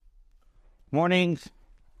Morning.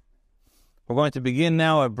 We're going to begin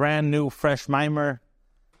now a brand new, fresh mimer.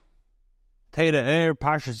 Torah,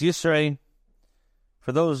 Parshas Yisro.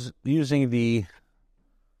 For those using the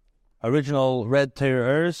original red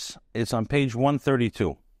Torah, it's on page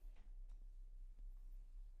 132.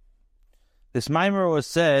 This mimer was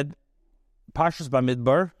said, Parshas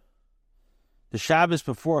Bamidbar, the Shabbos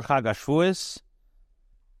before Chag HaShavuos,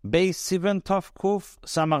 Beis Sivan Tov Kuf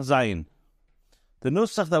Samach Zayin. The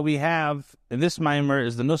nusach that we have in this mimer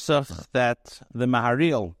is the nusach that the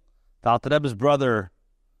Maharil, the Alter Rebbe's brother,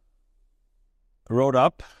 wrote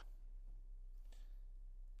up.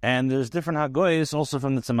 And there's different hagoyes also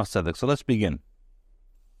from the Tzemach Tzedek. So let's begin.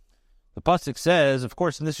 The pasuk says, of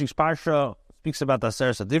course, in this week's parsha, speaks about the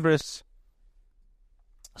Aseres HaDivros.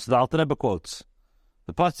 So the Alter Rebbe quotes.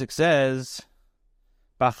 The pasuk says,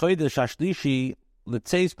 "B'chodesh hashlishi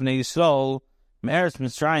l'tzeis b'nei Yisrael Me'eretz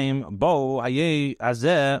Mitzrayim bo hayei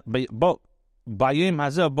hazeh bo bayim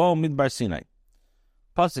hazeh bo midbar Sinai."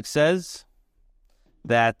 Pasuk says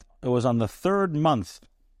that it was on the third month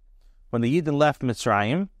when the Yidden left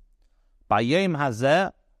Mitzrayim. Bayim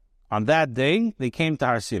hazeh, on that day they came to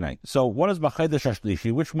Har Sinai. So what is B'chodesh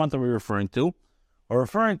hashlishi? Which month are we referring to? We're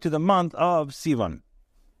referring to the month of Sivan.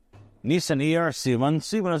 Nisan, Iyar, Sivan.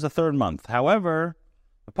 Sivan is the third month. However,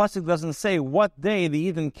 the pasuk doesn't say what day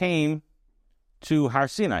the Yidden came to Har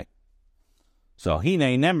Sinai. So,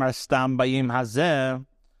 Hinei Nemar Stam Bayim Hazeh,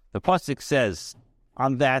 the pasuk says,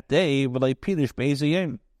 on that day, V'lei Pilish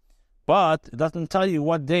Be'ezayim. But it doesn't tell you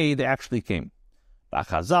what day they actually came.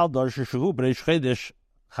 Chazal,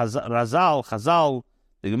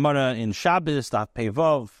 the Gemara in Shabbos, Daf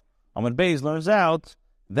Pevov, Amud Beis learns out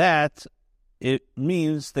that it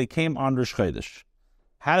means they came on Rosh Chodesh.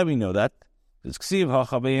 How do we know that? In our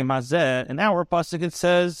pasuk it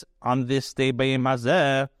says, on this day Bayim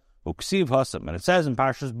Hazeh, Uksiv Hasam. And it says in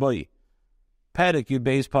Parshas Boi, Perek Yud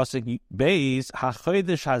Beis pasuk Beis,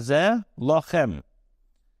 HaChodesh Hazeh Lochem.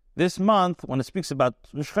 This month, when it speaks about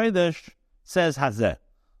Rosh Chodesh, it says Hazeh.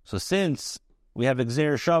 So since we have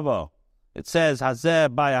Gzeir Shava, it says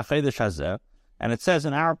Hazeh by HaChodesh Hazeh, and it says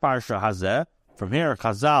in our Parsha Hazeh, from here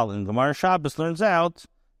Chazal in Gemara Shabbos learns out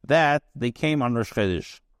that they came on Rosh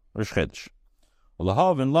Chodesh. To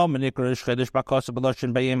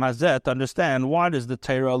understand why does the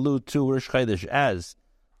Torah allude to Rosh Chodesh as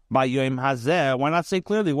by Yom Hazeh, why not say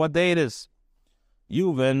clearly what day it is?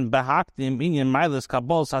 Yuven behaktim inyan milas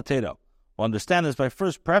kabol satera. We'll understand this by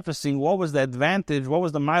first prefacing what was the advantage, what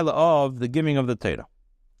was the mila of the giving of the Torah.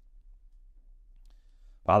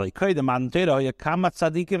 Before the Matan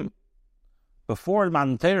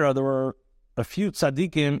Torah, there were a few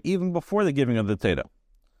tzaddikim even before the giving of the Torah.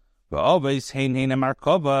 The always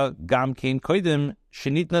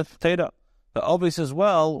as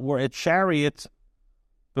well were a chariot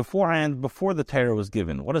beforehand, before the Torah was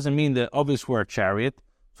given. What does it mean that always were a chariot?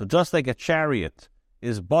 So just like a chariot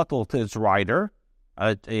is bottled to its rider,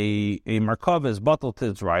 a markava is bottled to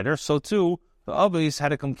its rider, so too the always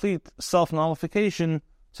had a complete self-nullification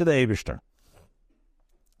to the Eibishter.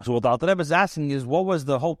 So what the Alter Rebbe is asking is, what was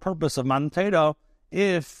the whole purpose of Matan Torah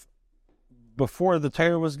if before the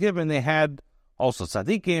Torah was given, they had also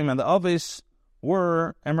tzaddikim, and the Avis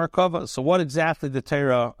were a merkava. So what exactly the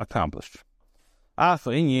Torah accomplished? As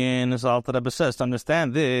the Alter Rebbe says, to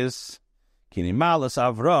understand this, the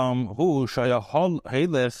pasuk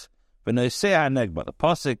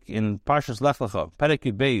in Parshas Lech Lecha, Perek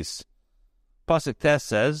Yud Beis, pasuk Tes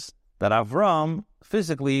says that Avram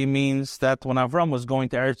physically means that when Avram was going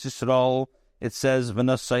to Eretz Yisrael, it says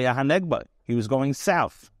V'nosaya hanegba. He was going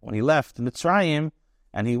south. When he left Mitzrayim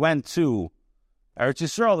and he went to Eretz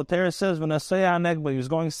Yisrael, the Torah says V'nosaya hanegba. He was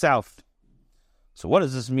going south. So what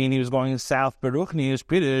does this mean? He was going south. Beruchni is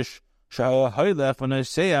Pirish Shahoylef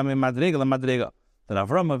V'nosaya mimadrega lamadrega. That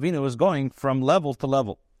Avram Avinu was going from level to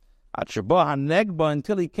level. At Shabbat hanegba,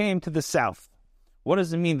 until he came to the south. What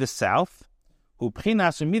does it mean? The south.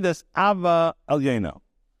 Upchinas umidas ava elyena.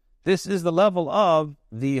 This is the level of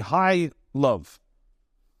the high love.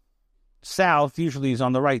 South usually is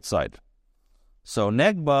on the right side. So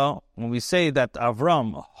Negba, when we say that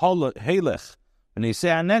Avram Halech, when you say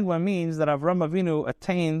Negba, means that Avram Avinu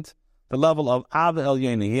attained the level of Av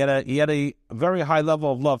Elyeni. He had a very high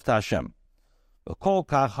level of love to Hashem. And Avram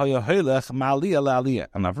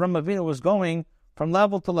Avinu was going from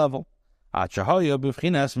level to level. Until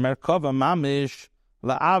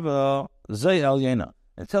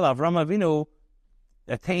Avram Avinu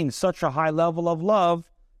attained such a high level of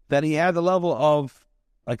love that he had the level of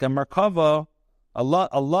like a merkava, a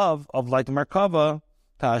love of like merkava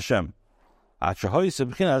to Hashem. Until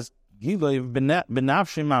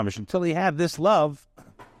he had this love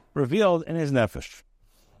revealed in his nefesh.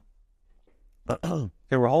 Okay,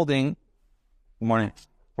 we're holding. Good morning.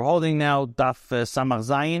 We're holding now Daf Samach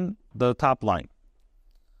Zayin, the top line.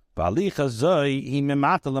 And this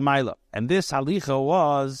halicha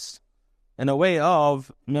was in a way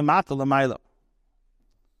of mimata l'mayla.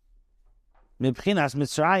 Mibchinas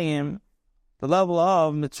Mitzrayim, the level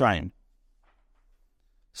of Mitzrayim.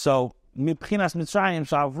 So, Mibchinas Mitzrayim,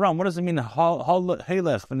 so Avram, what does it mean?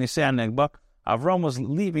 Halech, when they say Anegba, Avram was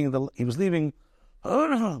leaving, he was leaving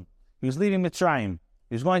Mitzrayim.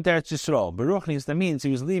 He was going to Eretz Yisro. Beruchnis, that means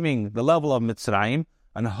he was leaving the level of Mitzrayim,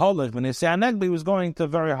 and Halech, when they say Anegba, he was going to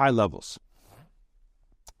very high levels.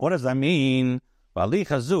 What does that mean? This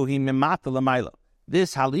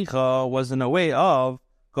halicha was in a way of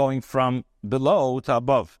going from below to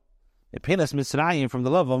above. Mibchinas Mitzrayim, from the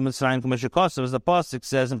level of Mitzrayim, as the Pasuk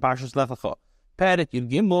says in Parshas Lech Lecha. Perek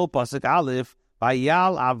Yud Gimel, Pasuk Aleph,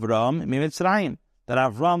 Vayal Avram Mitzrayim, that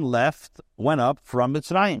Avram went up from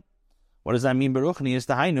Mitzrayim. What does that mean? Beruchni is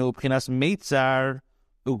the Hainu, Mibchinas Meitzar,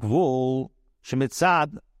 Ugvul,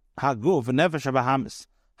 Shemitzad, Haguf, Nefesh HaBahamis,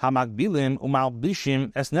 Hamagbilim,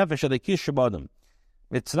 Umalbishim, Es Nefesh HaDekish Shabodim.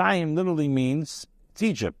 Mitzrayim literally means, it's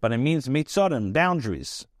Egypt, but it means Mitzorim,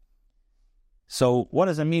 boundaries. So what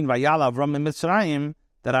does it mean, Vayal Avram in Mitzrayim?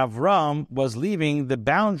 That Avram was leaving the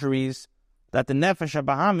boundaries that the Nefesh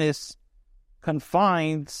HaBahamis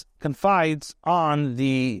confides on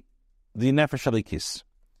the Nefesh HaLikis.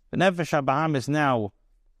 The Nefesh HaBahamis now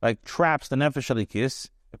traps the Nefesh HaLikis.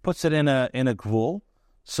 It puts it in a gvul.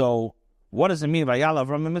 So what does it mean, Vayal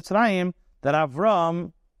Avram in Mitzrayim? That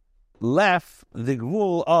Avram left the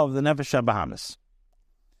gvul of the Nefesh HaBahamis.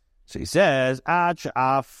 So he says, Ad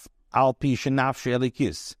she'af al pi shenafshi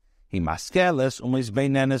elikis. He maskeles umis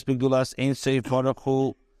beinenes begulas ein seif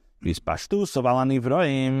baruchu vispashtus of al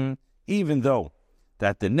anivroim. Even though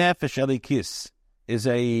that the Nefesh elikis is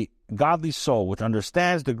a godly soul which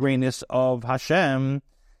understands the greatness of Hashem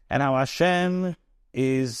and how Hashem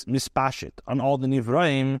is mispashit on all the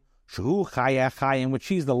nivroim, shu chaya chayim, which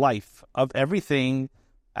He's the life of everything,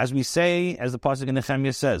 as we say, as the pasuk in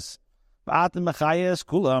Nehemiah says. Hashem,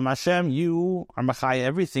 you are machaya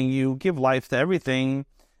everything, you give life to everything,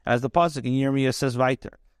 as the pasuk in Yirmiyah says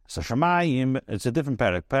weiter. So Shemayim, it's a different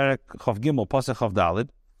parak Chav Gimel, pasuk Chav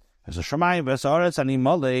Dalid. So Shemayim v'esaretz ani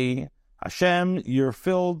malei, Hashem, you're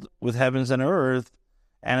filled with heavens and earth,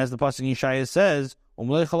 and as the pasuk in Yeshaya says,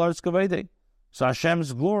 so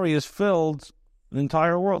Hashem's glory is filled the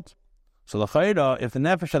entire world. So l'chayda, if the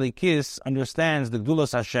Nefesh HaLikis understands the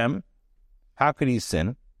Gdulas Hashem, how could he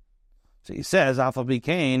sin? So he says,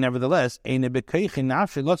 nevertheless, he doesn't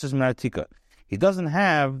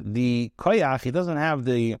have the koyach, he doesn't have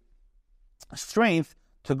the strength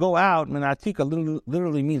to go out. Minartika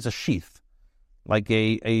literally means a sheath, like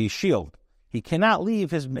a shield. He can't get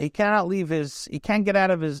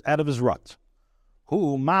out of his rut.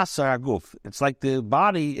 Hu masar aguf. It's like the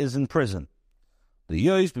body is in prison. The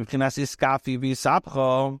yois b'chinas iskafi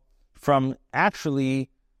v'isapcha, from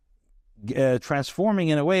actually transforming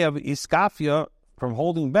in a way of iskafia, from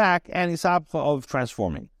holding back, and isapcha of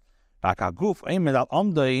transforming.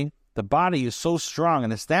 The body is so strong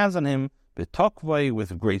and it stands on him b'tokvay,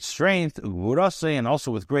 with great strength, and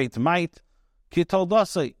also with great might,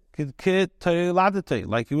 like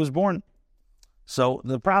he was born. So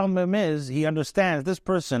the problem is, this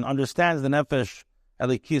person understands the Nefesh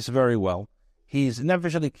Elikis very well.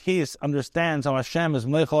 Nefesh Elikis understands how Hashem is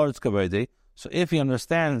Melech Haaretz Kavodi. So if he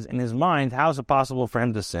understands in his mind, how is it possible for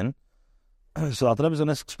him to sin? So Alter Rebbe is going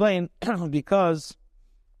to explain, because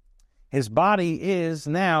his body is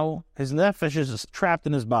now, his Nefesh is trapped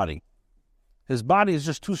in his body. His body is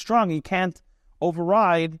just too strong, he can't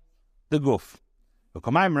override the guf. Like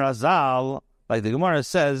the Gemara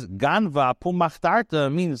says, ganva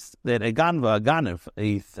pumachtarta means that a ganif,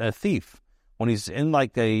 a thief, when he's in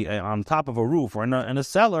on top of a roof or in a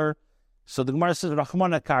cellar. So the Gemara says,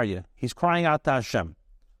 Rachmana karya, he's crying out to Hashem.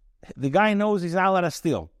 The guy knows he's not allowed to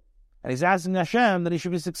steal, and he's asking Hashem that he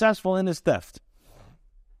should be successful in his theft.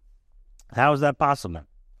 How is that possible?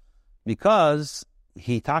 Because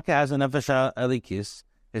he taka has a Nefesh Elikis.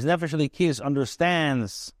 His Nefesh Elikis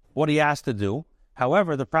understands what he has to do.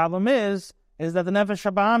 However, the problem is that the Nefesh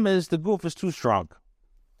HaBahamis, the guf, is too strong.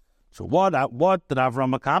 So what did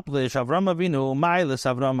Avram accomplish? Avram Avinu, Mailas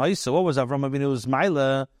Avram Haisa. What was Avram Avinu's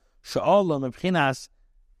Maila? Sha'olam Ebchinas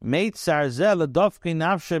Meitzar Zel Dovki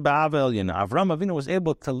Nafshe Ba'av Elyon. Avram Avinu was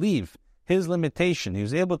able to leave his limitation. He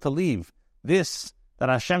was able to leave this that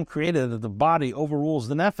Hashem created, that the body overrules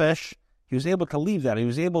the Nefesh. He was able to leave that. He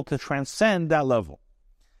was able to transcend that level.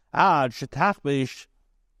 Ad Shetachboitz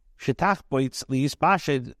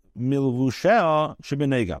Liyispashed milvushea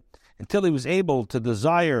shebenega, until he was able to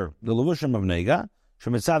desire the levushim of nega,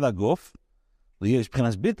 shemitzad haguf, he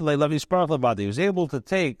was able to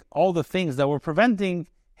take all the things that were preventing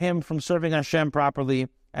him from serving Hashem properly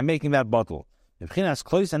and making that bottle. Until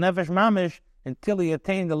he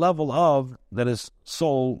attained the level of, that his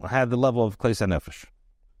soul had the level of Kleis HaNefesh.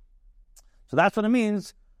 So that's what it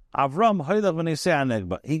means. Avram hoylach v'neisei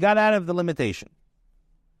hanegba. He got out of the limitation.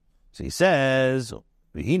 So he says,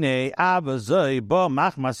 V'hinei ava zoi ba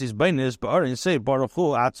machmas is beinis ba'arin sei baruch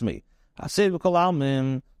hu atzmi. Hasei v'kol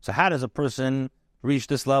almin. So how does a person reach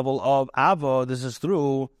this level of ava? This is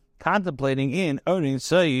through contemplating in Erin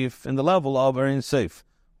Seif, in the level of Erin Seif,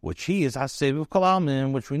 which he is Hasei v'kol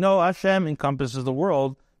almin, which we know Hashem encompasses the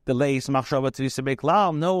world. The leis machshava tvisei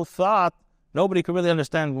beklal. No thought. Nobody could really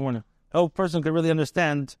understand. No person could really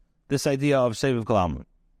understand this idea of Seif v'kol almin.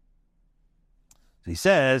 He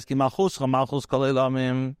says, Ki malchuscha malchus kol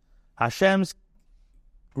elamim. Hashem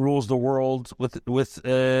rules the world with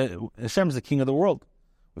Hashem is the king of the world,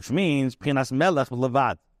 which means Pchinas Melech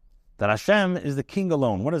Levad, that Hashem is the king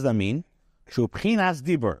alone. What does that mean? Shu Pchinas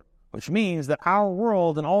Dibur, which means that our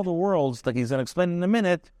world and all the worlds, like he's going to explain in a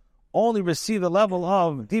minute, only receive the level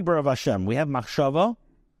of Dibur of Hashem. We have Machshava,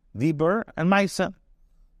 Dibur, and Maisa.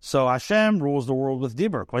 So Hashem rules the world with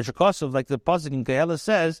Dibur. Like the pasuk in Kehelah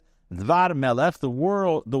says, Dvar Melech, the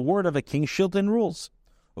word of a king, Shilton rules.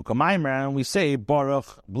 And we say,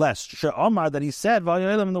 Baruch, blessed. She'omar, that he said,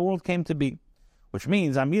 V'ayolim, the world came to be. Which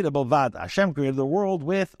means, Amida Balvad, Hashem created the world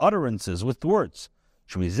with utterances, with words.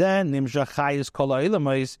 Shemizen, Nimshach Chayis Kol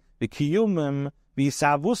Ha'ilamais, V'kiyumim,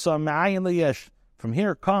 V'yisavusam Me'ayin Leyesh. From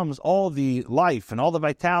here comes all the life and all the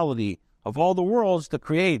vitality of all the worlds to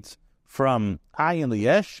create from Ayin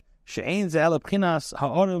Leyesh, She'ein Ze'el B'chinas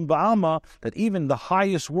Ha'orim Ba'alma, that even the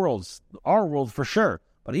highest worlds, our world for sure,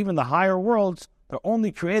 but even the higher worlds, they're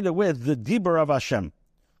only created with the Dibur of Hashem.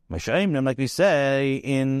 Like we say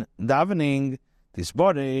in davening,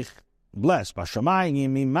 Tisborich, blessed. We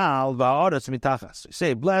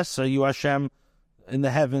say, blessed are you, Hashem, in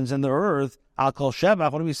the heavens and the earth. Al kol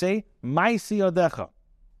shevach, what do we say? Maisi odecha.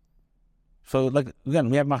 So, like, again,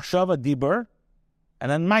 we have Machshava, Dibur,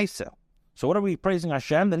 and then Maisa. So what are we praising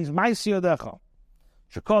Hashem? That He's Maisi odecha.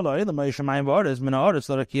 Shekol ha'olam ha'yishamayim v'aretz min ha'aretz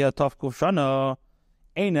l'rakia tov kuf shana.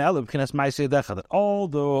 That all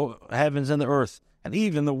the heavens and the earth, and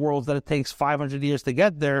even the worlds that it takes 500 years to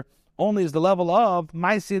get there, only is the level of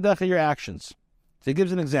Maisi your actions. So he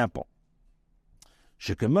gives an example.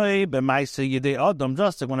 Just like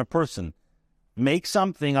when a person makes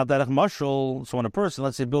something, so when a person,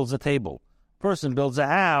 let's say, builds a table, a person builds a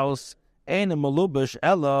house, so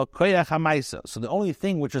the only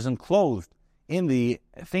thing which is enclosed in the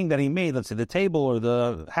thing that he made, let's say the table or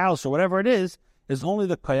the house or whatever it is only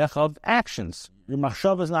the koyach of actions. Your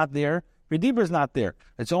machshava is not there, your dibur is not there.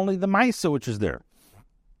 It's only the maisa which is there.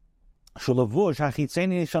 This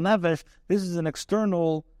is an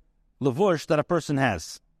external levush that a person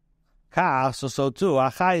has. So too,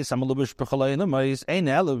 the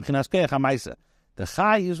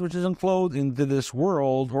chayis which is enclosed into this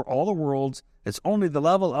world, or all the worlds, it's only the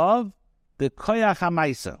level of the koyach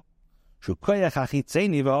hamaisa.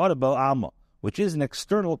 Which is an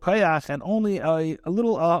external koyach and only a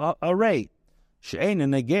little array. Which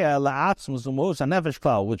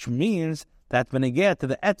means that when they get to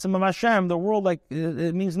the etzem of Hashem, the world, like,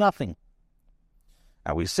 it means nothing.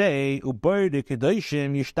 And we say, Hashem created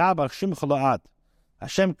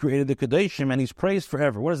the Kedoshim and He's praised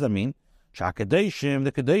forever. What does that mean? The Kedoshim,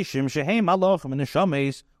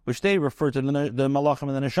 which they refer to the Malachim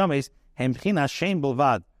and the Neshames,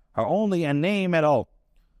 are only a name at all.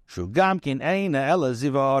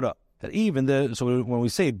 That even so when we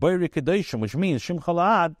say Boiri Kedoshim, which means Shimcha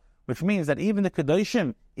La'ad, which means that even the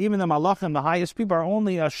Kedoshim, even the Malachim, the highest people, are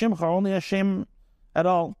only a Shimcha, only a Shem at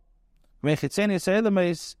all. Like the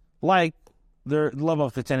love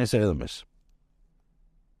of Chitzeni Se'elamis.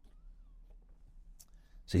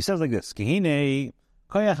 So he says like this: Kihine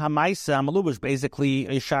Koyach HaMaisa Malubish, basically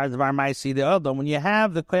a Shar Dvar Maisi the Adam. When you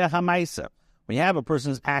have the Koyach HaMaisa, when you have a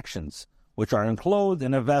person's actions, which are enclosed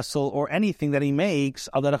in a vessel or anything that he makes,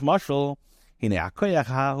 when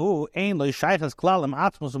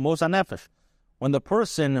the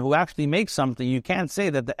person who actually makes something, you can't say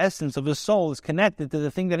that the essence of his soul is connected to the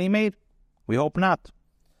thing that he made. We hope not.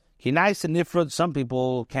 Some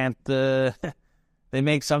people can't. They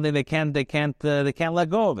make something they can't let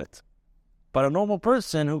go of it. But a normal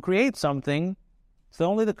person who creates something, it's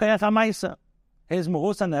only the koyach hamaisa. His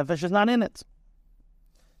muhus nefesh is not in it.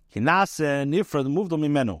 Hinase nifrad moved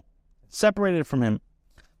mimenu, separated from him.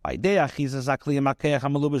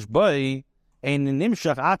 A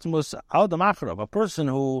person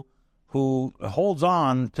who holds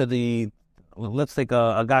on to the, let's take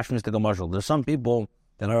a gashmistic mashal. There's some people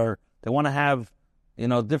that they want to have,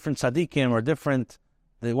 different tzaddikim or different.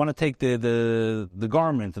 They want to take the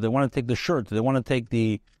garment, they want to take the shirt, they want to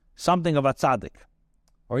take something of a tzaddik,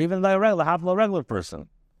 or even the regular person.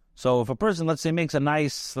 So if a person, let's say, takes a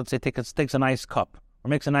nice cup or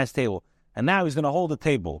makes a nice table, and now he's going to hold the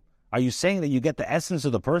table, are you saying that you get the essence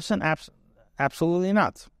of the person? Absolutely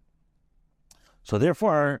not. So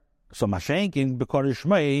therefore, mashenkin b'kodesh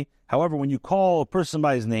shmei. However, when you call a person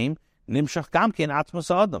by his name, nimshach gamkin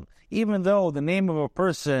atzmas adam. Even though the name of a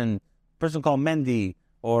person called Mendy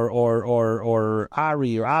or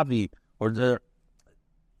Ari or Avi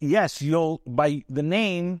yes, by the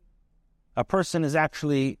name, a person is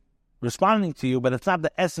actually responding to you, but it's not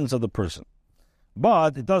the essence of the person.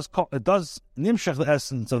 But it does nimshach the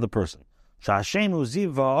essence of the person.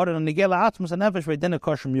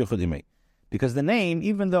 Because the name,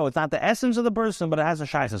 even though it's not the essence of the person, but it has a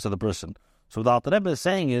shaykhus of the person. So what the Alter Rebbe is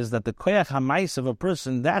saying is that the koyach hamais of a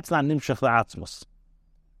person, that's not nimshach la'atzmus.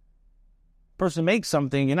 Person makes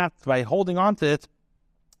something, you're not, by holding on to it,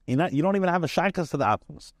 you don't even have a shaykhus to the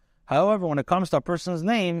atzmus. However, when it comes to a person's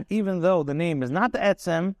name, even though the name is not the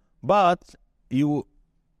etzem, but you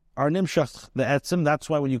are nimshach the etzem, that's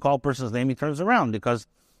why when you call a person's name, he turns around, because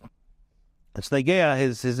it's negeah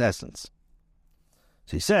his essence.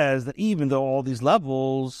 So he says that even though all these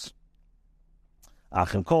levels,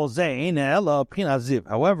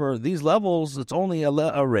 however, these levels, it's only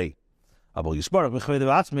a ray.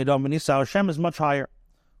 Hashem is much higher.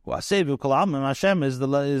 Hashem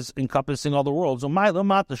is encompassing all the worlds.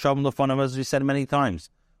 As we said many times,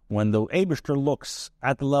 when the Eibishter looks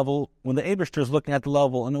at the level, when the Eibishter is looking at the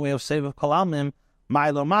level in the way of Seviv Kalamim,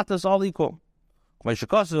 Ma'ilo Mata is all equal. Like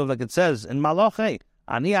it says in Malachi,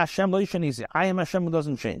 Ani Hashem lo yishanisi. I am Hashem who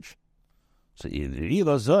doesn't change. So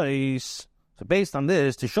based on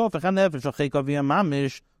this, to show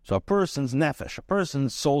so a person's nefesh, a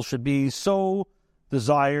person's soul should be so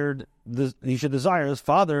desired, he should desire his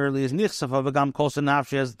father, as David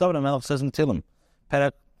HaMelech says in Tilim,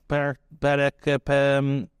 Perek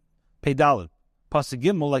Pedalit, Pasuk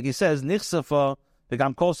Gimel, like he says, Nichsafa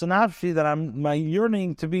v'gam kol nafshi, that my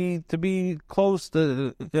yearning to be close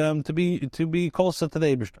to be closer to the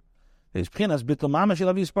Eibishter.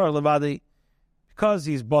 Because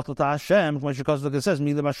he's bottled to Hashem, because like it says,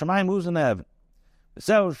 Mila b'shamayim, who's in heaven.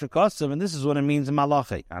 And this is what it means in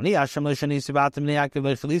Malachi. I am Hashem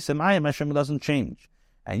who doesn't change.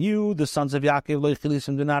 And you, the sons of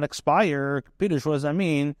Yaakov, do not expire. Pirush, what does that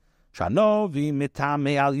mean? Shanovi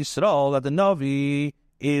mitame al Yisro, that the Novi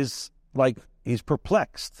is like, he's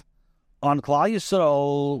perplexed on Klal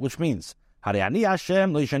Yisro, which means,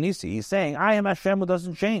 he's saying, I am Hashem who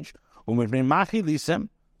doesn't change.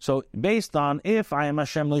 So based on, if I am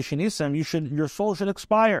Hashem Leishanisim, your soul should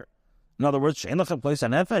expire. In other words, you don't have place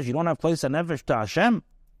on nefesh to Hashem.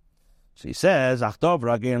 So he says, what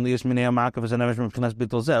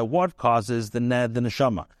causes the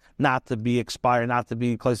neshama not to be expired, not to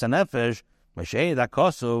be place on nefesh? What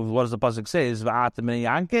does the pasuk say? Is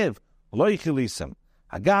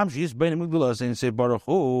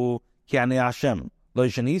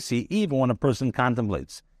even when a person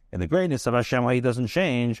contemplates in the greatness of Hashem, why he doesn't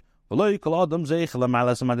change. Not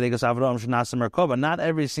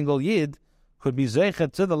every single yid could be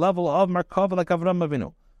zeichet to the level of Merkava like Avram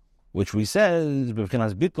Avinu, which we said.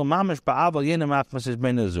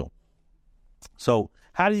 So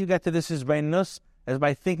how do you get to this Hizbeinus? Is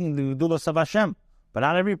by thinking the Gedulas of Hashem. But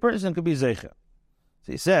not every person could be zeichet.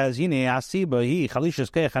 So he says,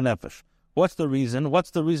 what's the reason?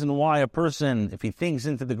 What's the reason why a person, if he thinks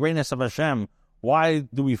into the greatness of Hashem, why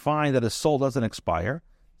do we find that his soul doesn't expire?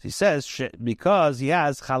 He says, because he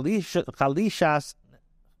has chalishas koyach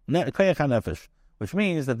nefesh, which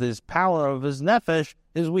means that this power of his nefesh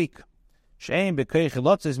is weak. That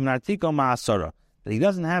he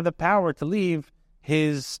doesn't have the power to leave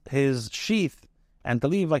his sheath and to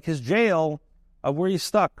leave like his jail of where he's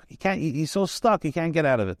stuck. He's so stuck, he can't get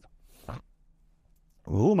out of it.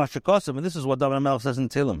 And this is what David HaMelech says in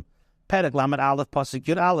Tilim. Perek Lamed Aleph Pasuk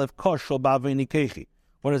Yud Aleph Koshol Ba'avini Kechi.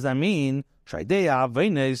 What does that mean? Through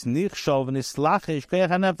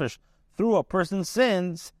a person's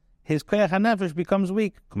sins, his koyach hanefesh becomes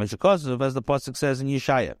weak. As the pasuk says in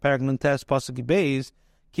Yeshaya, Perek Nuntes Pasuk Beis,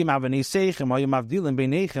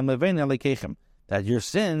 that your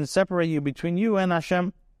sins separate you between you and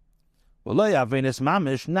Hashem.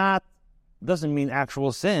 Not doesn't mean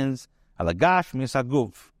actual sins.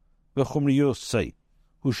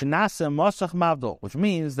 Hushanasa Mosach Mavdol, which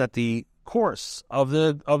means that the course of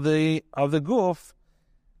the guf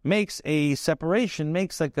makes a separation,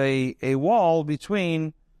 makes like a wall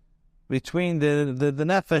between the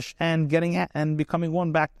nefesh and becoming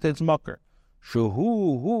one back to its mucker.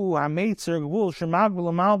 Shuhu hameitzer gvul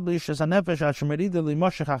shemagvul malbish as a nefesh ashemerida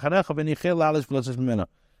limoshech acharecha v'nichel alis v'lotzes mimena.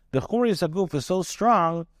 The chorius haguf is so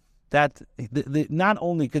strong that not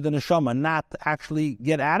only could the neshama not actually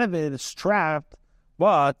get out of it, it's trapped,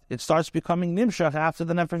 but it starts becoming nimshach after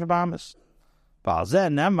the nefesh bahamas.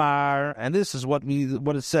 And this is what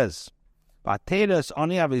it says. What does the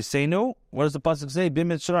pasuk say?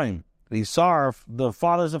 B'Mitzrayim. He saw the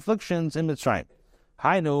father's afflictions in Mitzrayim.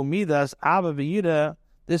 Hainu midas ava v'yida.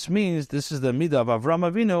 This means this is the midah of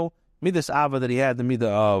Avram Avinu, midas ava that he had, the midah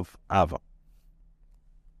of Ava.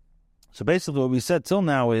 So basically, what we said till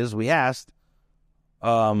now is we asked,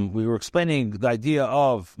 we were explaining the idea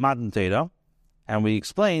of Matan Torah, and we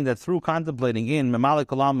explained that through contemplating in Memalik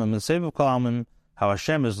Kalamim and Seviv Kalamim how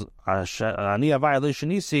Hashem is Ani Avai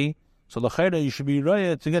Elishanisi, so l'chayda you should be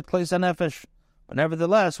roya to get place on nefesh. But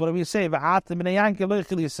nevertheless, what do we say? Because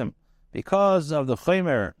of the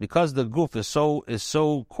chaymer, because the guf is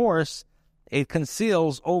so coarse, it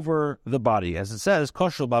conceals over the body, as it says,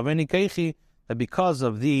 koshel b'aveni keichi, that because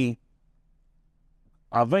of the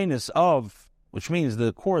avenus of, which means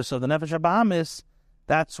the course of the nefesh habahamis,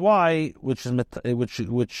 that's why, which makes the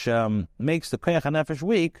koyach nefesh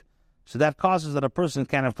weak. So that causes that a person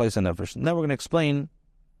can't have place in nefesh. And then we're going to explain.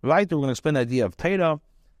 Right, we're going to explain the idea of Torah.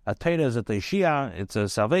 A Torah is a teishia, it's a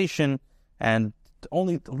salvation, and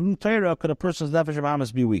only through Torah could a person's nefesh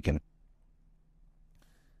habahamis be weakened.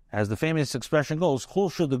 As the famous expression goes,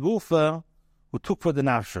 "Chulsha the gufa who took for the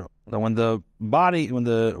nafsha." That when the body, when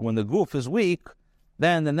the guf is weak,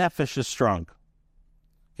 then the nefesh is strong.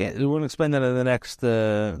 Okay, we're going to explain that in the next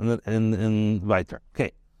in weiter.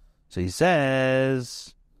 Okay, so he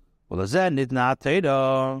says, "Well, azed nitna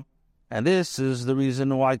Torah," and this is the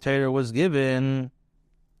reason why Torah was given.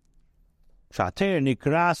 Shater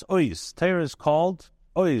nikras ois. Torah is called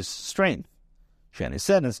ois, strength. Shani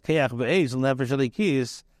said, "As keach ve'ez nefesh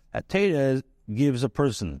alikis," that Torah gives a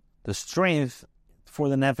person the strength for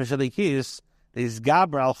the nefesh alikis. Is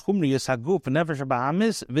gabra al chumriyas haguf nefesh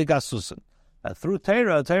bahamis v'gasusin. That through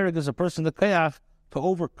Torah gives a person the keach to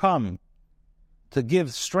overcome, to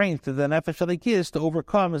give strength to the nefesh alikis to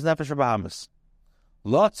overcome his nefesh bahamis.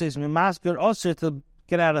 Lot says mimasker osir to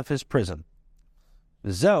get out of his prison.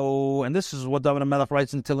 Zo, and this is what David HaMelech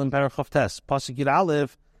writes in Tilim Parachav Tes. Pasuk Yud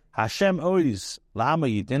Aleph, Hashem oiz la'ama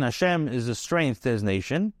yidin. Hashem is a strength to his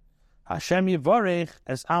nation. Hashem yivarech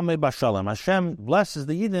es ame bashalem. Hashem blesses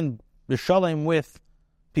the Yidin b'shalem with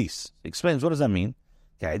peace. He explains, what does that mean?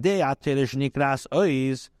 So Hashem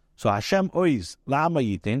oiz la'ama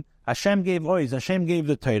yidin. Hashem gave oiz. Hashem gave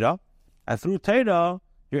the Torah. And through Torah,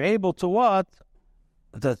 you're able to what?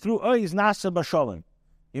 Through oiz nasa bashalem.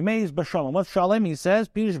 You may use bashalom. What's shalom? He says,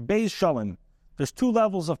 Pirish beis shalom. There's two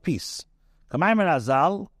levels of peace. Kamaymer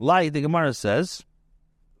Azal, like the Gemara says,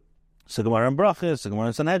 so Gemara in Brachas, so Gemara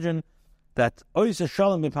in Sanhedrin, that ois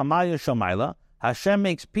shalom b'pamaya shamayla. Hashem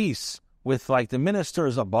makes peace with like the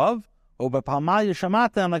ministers above, or b'pamaya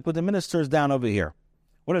shamata, and like with the ministers down over here.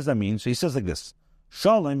 What does that mean? So he says like this: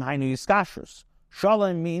 Shalom hainu yiskashus.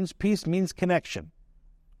 Shalom means peace, means connection.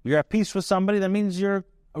 You're at peace with somebody. That means a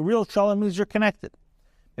real shalom means you're connected.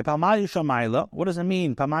 What does it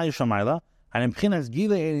mean? This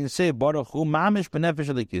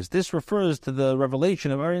refers to the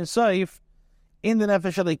revelation of Ein Sof in the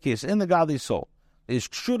Nefesh Elikis, in the godly soul. That the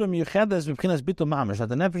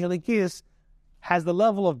Nefesh Elikis has the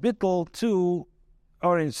level of bittul to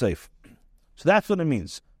Ein Sof. So that's what it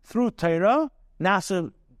means. Through Torah,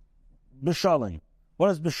 Nasa B'Shalom. What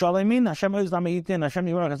does B'Shalom mean? Hashem is Namayitin, Hashem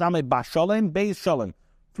Yivarach, Hashem B'Shalom, Beis Shalom.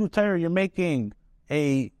 Through Torah, you're making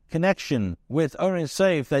a connection with Ein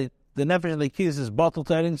Sof, that the Nefesh Elikis is bottled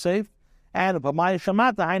to Ein Sof, and Pamaya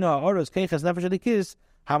Shamata, Hainu Ha'oros Keiches Nefesh Elikis,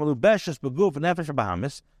 Hamalu Beshes Beguf Nefesh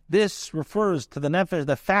Bahamis. This refers to the Nefesh,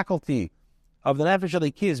 the faculty of the Nefesh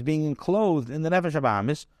Elikis being enclosed in the Nefesh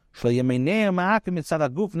Bahamis. Shleyemenei Ma'akim Mitzad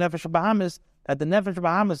Haguf Nefesh Bahamis, that the Nefesh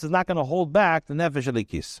Bahamis is not going to hold back the Nefesh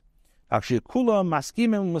Elikis. Actually, Kula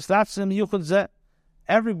Maskimim Mustatzim Yuchud Zeh.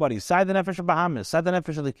 Everybody, side the Nefesh Bahamis, side the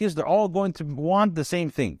Nefesh Elikis, they're all going to want the same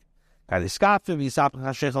thing. When a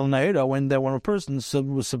person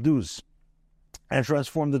subdues and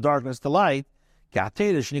transforms the darkness to light,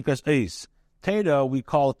 Teda, we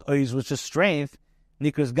call it Oiz, which is strength,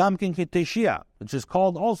 which is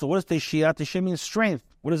called also. What is Teshia? Teshia means strength.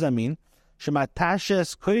 What does that mean?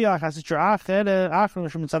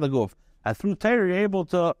 And through Torah, you're able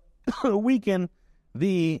to weaken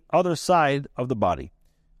the other side of the body.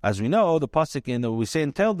 As we know, the pasuk we say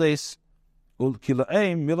in Teldes,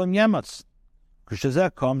 Ulkilaim milam yematz,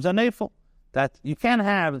 Kushazek comes a nefel. That you can't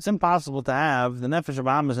have, it's impossible to have the Nefesh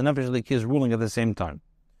Abahamas and Nefesh Elikis ruling at the same time.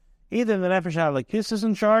 Either the Nefesh Elikis is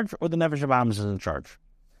in charge or the Nefesh Abahamas is in charge.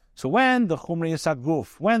 So when the Chumri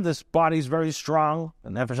Yisaguf, when this body is very strong, the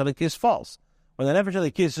Nefesh Elikis falls. When the Nefesh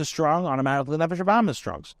Elikis is strong, automatically the Nefesh Abahamas is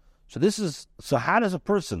strong. So how does a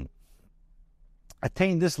person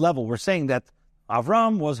attain this level? We're saying that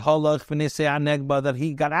Avram was Halach V'Nisei Negba, that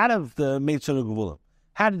he got out of the Meitzur Gevulim.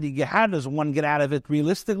 How does one get out of it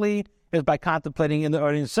realistically? Is by contemplating in the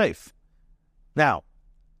Orin Seif. Now,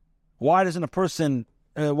 why is a person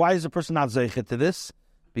not zeichet to this?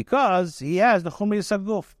 Because he has the Chumri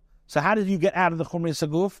Yisaguf. So how did you get out of the Chumri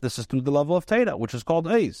Yisaguf? This is through the level of Teda, which is called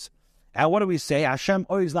Oiz. And what do we say? Hashem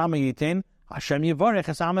Oiz Lama Yitin, Hashem Yivarech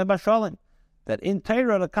Esame Bashalim. That in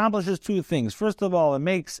Torah it accomplishes two things. First of all, it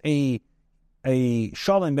makes a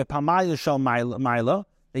Shalim Bepamaya Shal Maila,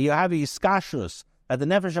 that you have a Iskashus, that the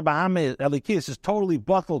Nefesh Abahamis Elikis is totally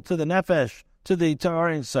buckled to the Nefesh, to the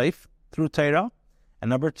Torah and Seif, through Torah. And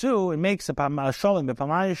number two, it makes a Shalim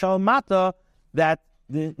Bepamaya Shal Mata, that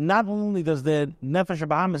not only does the Nefesh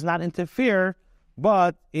Abahamis not interfere,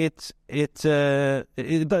 but it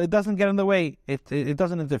doesn't get in the way. It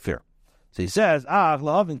doesn't interfere. So he says, so now the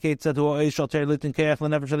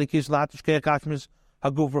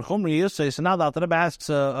Rebbe asks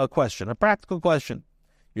a question, a practical question.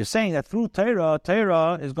 You're saying that through Torah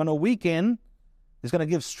is going to weaken, is going to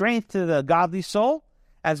give strength to the godly soul,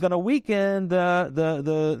 and it's going to weaken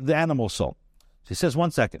the animal soul. So he says,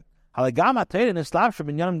 1 second.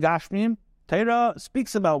 Torah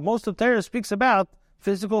speaks about, most of Torah speaks about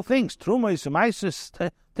physical things. Torah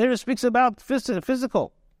speaks about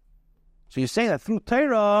physical. So you're saying that through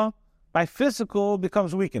Torah, by physical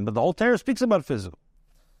becomes weakened, but the whole Torah speaks about physical.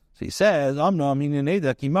 So he says, so he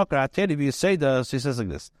says like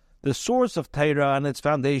this: the source of Torah and its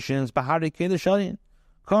foundations, Bahari Kedesh Elyon,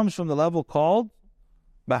 comes from the level called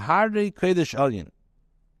Bahari Kedesh Elyon,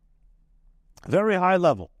 very high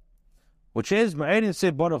level, which is which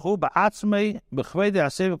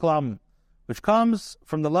comes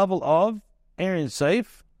from the level of Aaron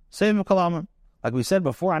Seif, Seif Kalamim. Like we said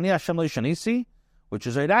before, Ani Hashem Leishanisi, which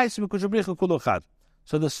is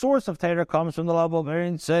so the source of Torah comes from the level of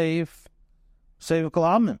Aaron Seif, Seif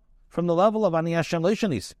Kalamim, from the level of Ani Hashem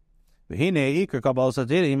Leishanisi.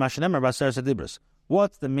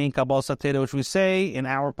 What's the main Kabbalah Satira which we say in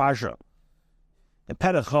our Parsha? In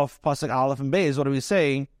Perechov, Pasuk Aleph and Beis, what do we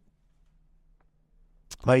say?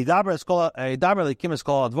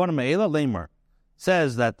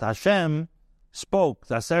 Says that Hashem spoke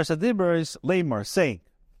the Aseret Dibros Lamar, saying,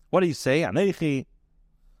 what do you say? Anechi.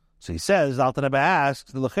 So he says, Alter Rebbe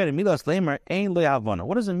asks, what does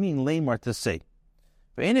it mean Lamar to say?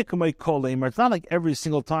 It's not like every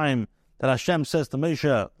single time that Hashem says to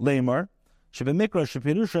Moshe Lamar,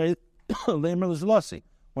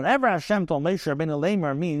 whenever Hashem told Moshe Rabbeinu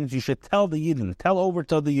Lamar means you should tell the Yidden, tell over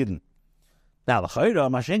to the Yidden. Now, you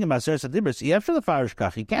can't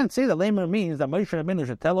say that Lamar means that Moshe Rabbeinu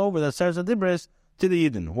should tell over the Aseret Dibros to the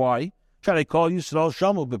Yidden. Why? Shall I call Yisro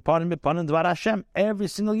Shamu B'panim Dvar Hashem? Every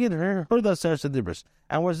single Yidden heard the Aseret Dibros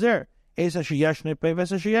and was there. As the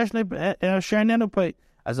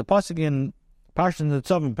pasuk in Parshas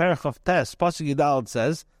Netzavim Perechov Tes pasuk Yidalad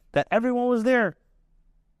says that everyone was there.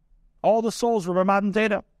 All the souls were B'matan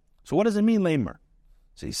Teda. So what does it mean, Lamar?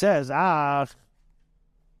 So he says, Pirushi,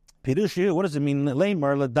 what does it mean?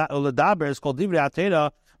 Lamar Ledaber is called Divrei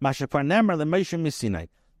Atera Mashepar Nemer LeMoshe Misinai,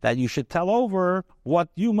 that you should tell over what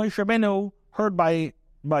you, Moshe Rabbeinu, heard by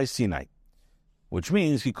Sinai, which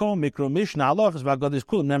means Kikol Mikro Mishnah Halachas V'Agadis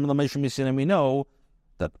Kulam Nemer LeMoshe Misinai. We know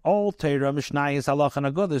that all Torah, Mishnayos, Halach, and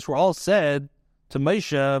Agadis were all said to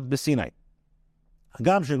Moshe b'Sinai. So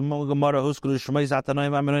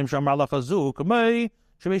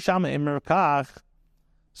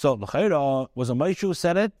L'Chayra was a Moshe who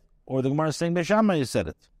said it, or the Gemara is saying Beishamai said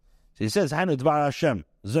it. So he says, Hanu Dvar Hashem,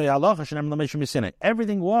 Zoy Allah Hashem LeMoshe Misinai.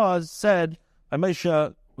 Everything was said to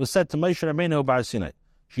Moshe Rabbeinu Bar Sinai.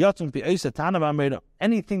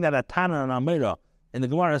 Anything that a Tana and Amira in the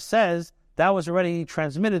Gemara says, that was already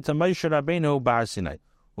transmitted to Moshe Rabbeinu Bar Sinai.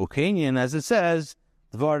 Ukenyan, as it says,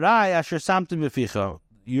 Dvarai Asher Samtim B'Ficha,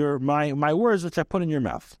 my words which I put in your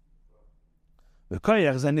mouth. So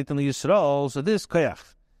this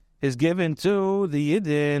is given to the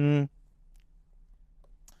Yidden.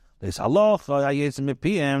 This that Moshe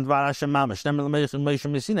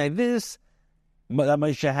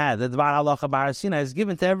had, the Dvar Halacha Bar Sinai, is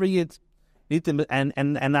given to every Yid. And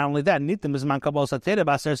not only that,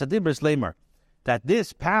 that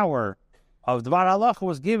this power of Dvar Halacha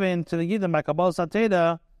was given to the Yidden by Kabbalah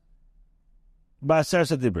Sateda by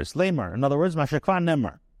Aseres Adibris. Lemar, in other words, Mashakvan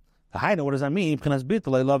Nemar. The Haina, what does that mean? P'chinas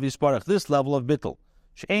bittul, I love Yisparach. This level of bittul.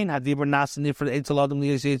 She'ein hadibur nasin for the Eitzel Adam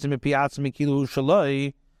liyasetzim epiatzim ekilu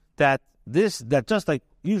shaloi. That just like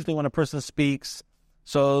usually when a person speaks,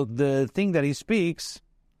 so the thing that he speaks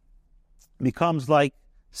becomes like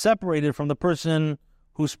separated from the person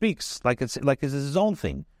who speaks, like it's his own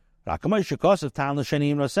thing. In other words, just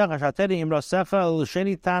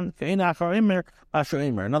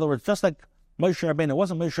like Moshe Rabbeinu, it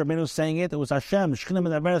wasn't Moshe Rabbeinu saying it, it was Hashem, it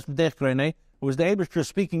was the Eibishter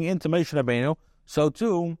speaking into Moshe Rabbeinu. So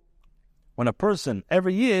too, when a person,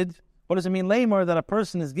 every Yid, what does it mean, Lamar, that a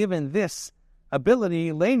person is given this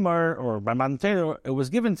ability, Lamar, or by Mantero, it was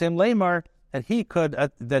given to him, Lamar, that he could,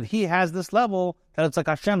 that he has this level, that it's like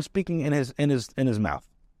Hashem speaking in his mouth.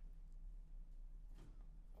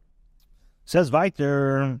 Says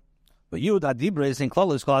Viter, but Yud Adibres in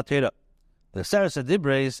Klolis Kol Teda. The Aseres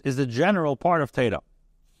Adibres is the general part of Teda.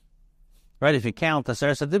 Right? If you count the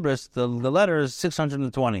Aseres Adibres, the letter is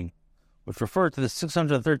 620, which refer to the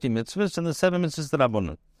 613 mitzvahs and the 7 mitzvahs that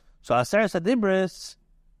Rabbanon. So Aseres Adibres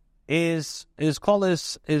is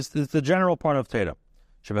the general part of Teda.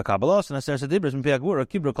 Shebekabbalos and Aseres Adibres in Piagvura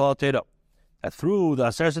Kibra Kol Teda. That through the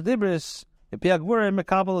Aseres Adibres, the Piagvura and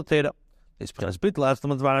Mekabal Teda. It's P'chinas bittul as the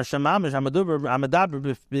Dvar Hashem Mamish Hamadover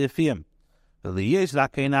B'Fiyim. That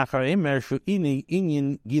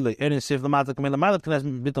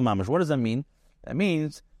what does that mean? That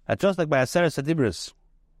means that just like by Aseres Adibris,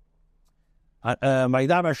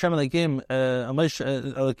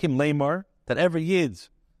 that every Yid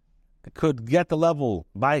could get the level,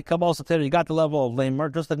 by Kabbalah Satera, you got the level of Lamar,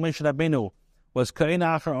 just like Moshe Rabbeinu was Kain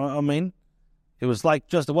Achar Amen. It was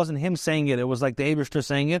like it wasn't him saying it, it was like the Eibishter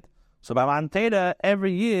saying it. So by Manteda,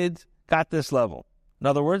 every Yid got this level. In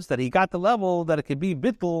other words, that he got the level that it could be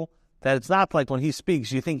bittul, that it's not like when he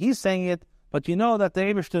speaks, you think he's saying it, but you know that the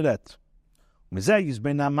Eibishter that.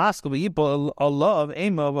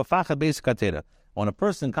 When a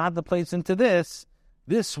person contemplates into this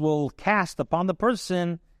will cast upon the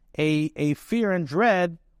person a fear and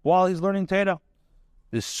dread while he's learning Torah.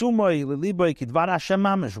 When he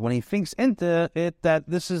thinks into it that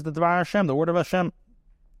this is the Dvar Hashem, the word of Hashem.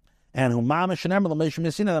 And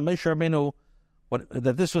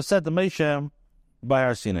that this was said to Moshe by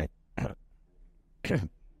Har Sinai.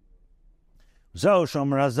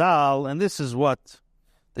 And this is what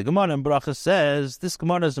the Gemara in Parshas says. This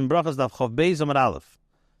Gemara is in Parshas Daf Chav Beis Amud Aleph.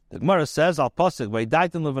 The Gemara says, "Al pasuk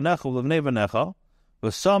v'yidaitin levanecha u'levnei vanecha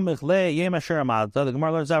v'samich le'yem asher amalta." The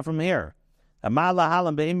Gemara learns out from here. Amala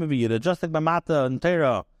halam be'im v'yida. Just like by Mata and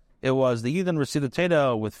Torah, it was the Yidden received the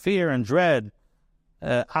Torah with fear and dread.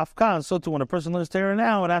 Afkan, so too when a person learns Torah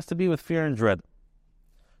now, it has to be with fear and dread.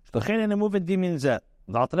 The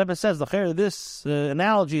Alter Rebbe says this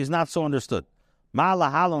analogy is not so understood.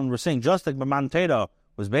 Ma'ala halon, we're saying just like B'man Torah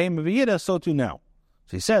was Be'im V'yida, so too now.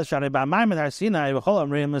 So he says, Sharei Ba'mayim Har Sinai v'chol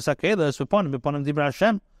amreim Mesakeles v'ponim Dibra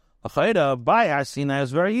Hashem. L'chayda by Har Sinai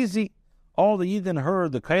is very easy. All the Yidden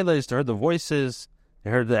heard the Keles, they heard the voices, they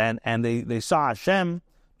heard and they saw Hashem.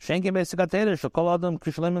 When a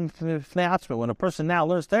person now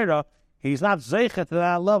learns Torah, he's not zeichet to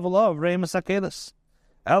that level of Rei Mesakeles.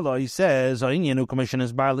 Elo, he says, Ha'inyan commission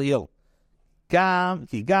is bar li'il. Gam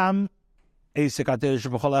eisek ha'Torah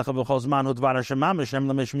sheb'chol echa v'chol zman hu dvar Hashem mamish nem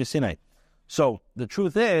l'mesh misinai. So the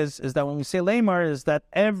truth is that when we say Lamar, is that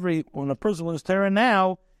when a person learns Torah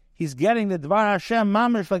now, he's getting the dvar Hashem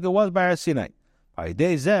mamish like it was by Har Sinai.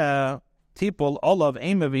 B'yidei zeh tipul olav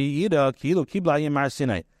ema v'yida ki'ilu kibla yim Har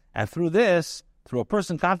Sinai. And through this, through a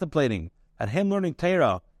person contemplating at him learning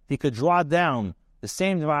Torah, he could draw down the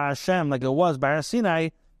same Dvar Hashem like it was by Har Sinai.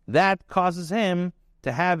 That causes him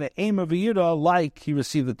to have an aim of a Yida like he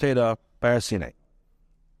received the Torah by Har Sinai.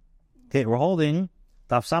 Okay, we're holding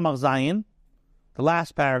Daf Samach Zayin, the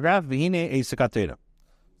last paragraph, V'hine Eisek HaTorah.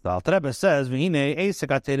 The Alter Rebbe says, V'hine Eisek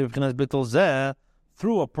HaTorah v'chinas bittul zeh,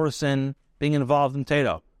 through a person being involved in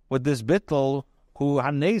Torah. With this bittul, who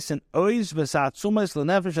hanes and ois v'satzumas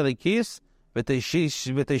l'nefesh alikis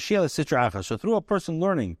v'teishia l'sitra achas. So through a person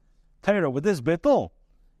learning Torah with this bittul,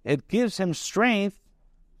 it gives him strength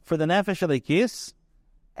for the nefesh alikis,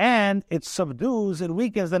 and it subdues, it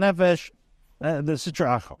weakens the nefesh, the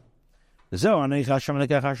sitra achas. And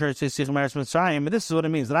this is what it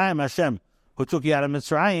means, that I am Hashem who took you out of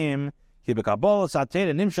Mitzrayim. That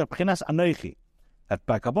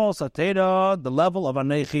by Kabbalah Satera, the level of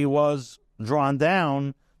Anechi was drawn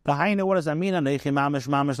down. The Haina, what does that mean? Anechi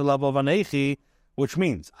mamish, the level of Anechi, which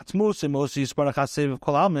means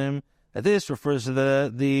that this refers to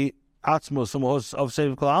the atzmos umos of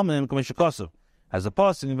Seviv Kol Almin Kamishikosav. As a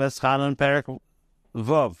pasuk in Veschanan Perik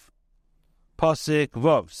Vav, pasuk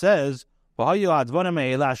Vav says, and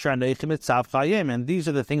these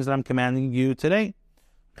are the things that I'm commanding you today.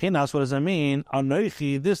 What does that mean?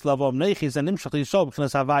 This level of Neichi is an imshach yisod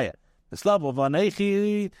b'chinas havaya. This level of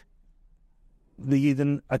Neichi, the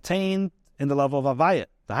Yidden attained in the level of Havaya.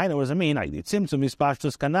 The Haina, what does it mean? I did Tzimtzum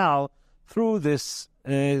Mispashtus Canal through this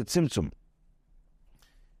Tzimtzum.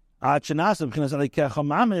 Until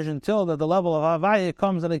that the level of Havaya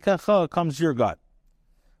comes, and comes your God.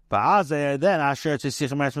 Then Asher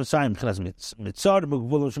Tzisich Meretz Mitzrayim b'chinas mitzod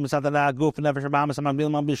b'gvulum shemisad ha'guf nefesh ha'bahamas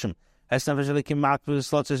ha'magbilim ha'bishim es nefesh ha'likim makbuz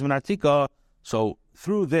slotzes minartika. So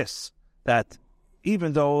through this, that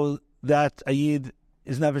even though that a Yid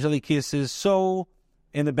is nefesh ha'likis is so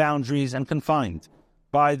in the boundaries and confined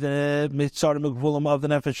by the mitzod b'gvulum of the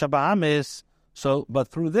nefesh ha'bahamas, so but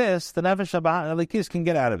through this the nefesh ha'likis can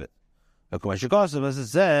get out of it. As it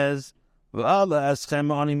says, and I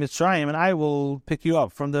will pick you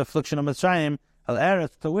up from the affliction of Mitzrayim, al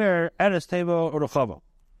eretz to where eretz teva uruchava.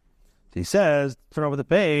 He says, turn over the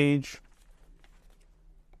page.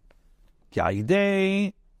 He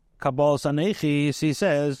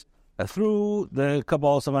says that through the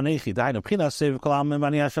Kabbalah of Anechi,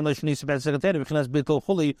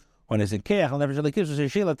 when it's in Keach,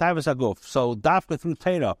 so dafka through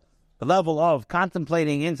Torah, the level of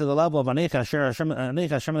contemplating into the level of Anecha,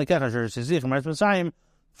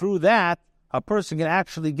 through that, a person can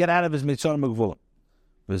actually get out of his mitzvah megvulim.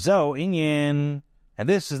 And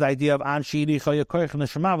this is the idea of Anshi Yiricha Yakoich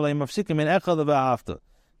Neshamav Mafsikim in Echad of After.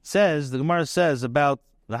 Says the Gemara says about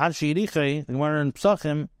the Anshi Yiricha, the Gemara in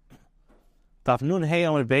Psachim, Taf Nun Hey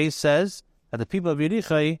on the base says that the people of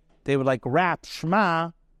Yiricha, they would like wrap Shema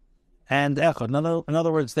and Echad. In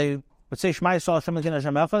other words, they would say Shema Yisrael Hashem Elokeinu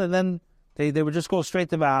Hashem Echad, and then they would just go straight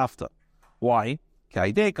to V'afta. Why? Through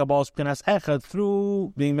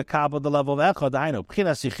being Mekabel, the level of Echad, I know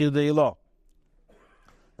Pchinas Yichud Ilah.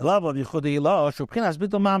 The level of Yichud Ilah, Shupchinas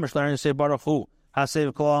B'tul Mamash, learning to say Baruch Hu,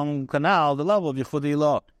 HaSev Kolam Kanal. The level of Yichud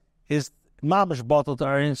Ilah is Mamash bottled to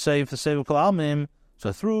earn save the Sev Kolamim.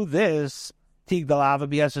 So through this, Tig Dalava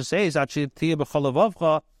B'Yesher says actually Tia B'Chol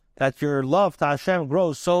Levavcha, that your love to Hashem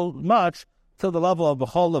grows so much till the level of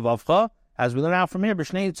B'chol Levavcha, as we learn out from here,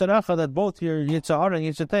 B'Shnei Yitzharacha, that both your Yitzhar and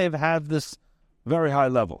Yitzhatev have this very high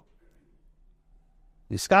level.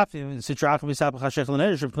 So through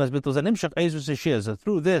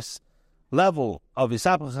this level of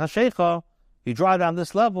Yisapach HaShecha, you drive down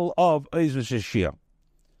this level of Eizvus Shishia.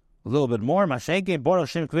 A little bit more. So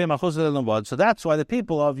that's why the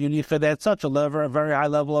people of Yunicha, they had such a very high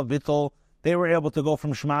level of Bittul, they were able to go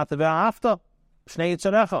from Shema to Ve'afta, Shnei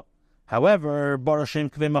Yitzharecha. However, Baruch Shem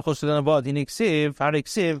Kvei Machus L'Navad, Hiniksiv,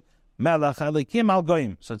 Hariksiv, Melech Alikim Al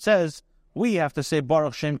Goyim. So it says, we have to say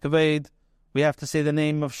Baruch Shem Kvei, we have to say the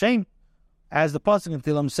name of Shem. As the Pasuk in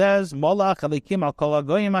Tilam says, Molach Alikim Al Kol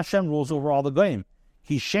Goyim, Hashem rules over all the Goyim.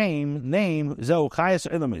 His Shem, name, Zeu Chayas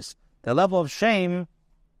Ilamis. The level of Shem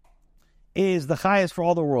is the highest for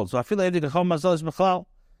all the world. So I feel like for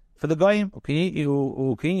the Goyim,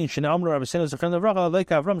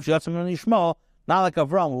 not like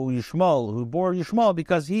Avram, who bore Yishmael,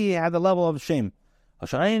 because he had the level of Shem. What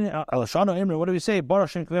do we say? We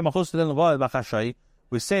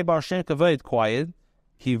say Bar Shem Kavod quiet.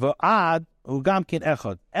 He va'ad ugamkin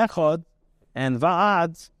echad. Echad and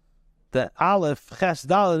va'ad, the aleph ches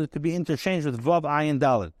daled could be interchanged with vav ayin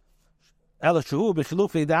daled. Okay,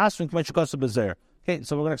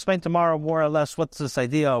 so we're going to explain tomorrow more or less what's this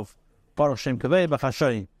idea of Baruch Shem Kavod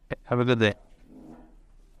b'chashay. Have a good day.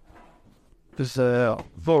 This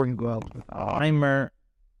Greenwald. Timer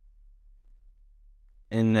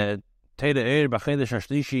in Teda Eir B'Chedesh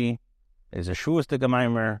Hashlishi is a Shavuos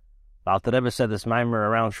Maimer. The Alter Rebbe said this Maimer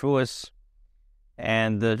around Shavuos,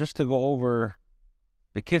 and just to go over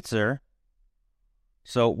the Kitzer.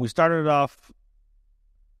 So we started off.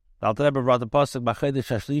 The Alter Rebbe brought the pasuk B'Chedesh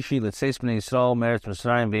Hashlishi L'Tzeis B'nei Yisrael Meretz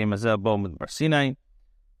Mitzrayim V'Yemazeh Bo Midbar Sinai.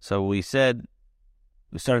 So we started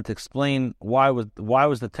to explain why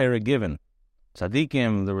was the Torah given.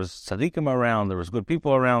 Tzaddikim, there was tzaddikim around, there was good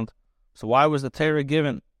people around. So why was the Torah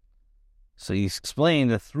given? So he explained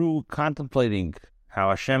that through contemplating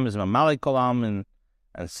how Hashem is Mamalik Kolamim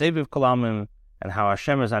and Seviv Kolamim, and how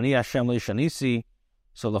Hashem is Ani Hashem Leishanisi.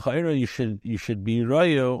 So l'cha'ira you should be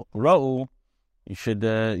ra'u.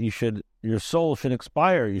 Your soul should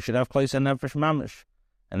expire. You should have place in nefesh mamish.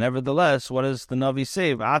 And nevertheless, what does the Navi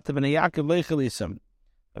say?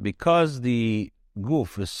 Because the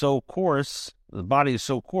goof is so coarse, the body is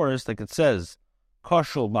so coarse, like it says,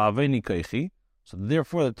 Kashul ba'aveni keichi. So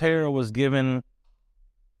therefore the Torah was given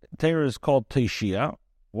Torah is called Teshia.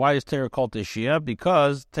 Why is Torah called Teshia?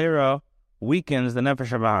 Because Torah weakens the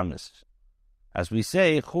nefesh habahamis. As we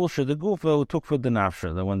say, chulsha de gufa tukfa de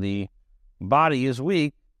nafsha, that when the body is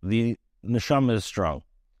weak, the neshama is strong.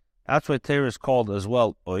 That's why Torah is called as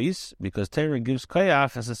well ois, because Torah gives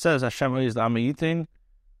koyach, as it says, Hashem ois d'amayitin,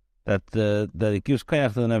 that it gives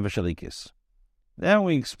koyach to the nefesh halikis. Then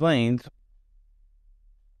we explained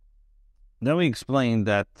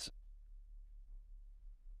that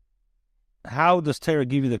how does Torah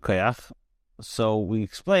give you the koyach? So we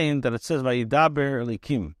explained that it says vayidaber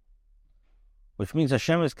elikim, which means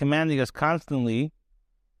Hashem is commanding us constantly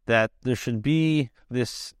that there should be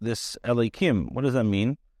this elikim. What does that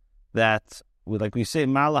mean? That, like we say,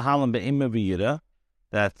 malahalam be'imma v'yira,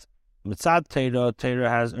 that mitzad Torah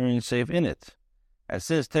has earning safe in it. As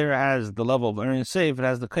since Torah has the level of earning safe, it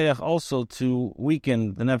has the koyach also to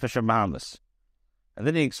weaken the nefesh habahamis. And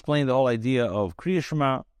then he explained the whole idea of Kriya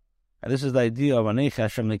Shema, and this is the idea of Anecha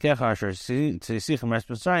Hashem Nikecha Asher Tzisichem Es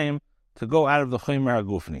Mitzrayim, to go out of the Chomer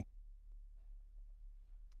HaGufni.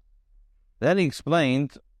 Then he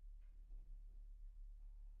explained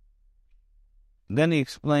that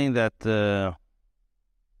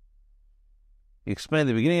he explained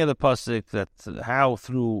the beginning of the pasuk, that how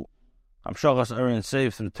through Amshachas Erin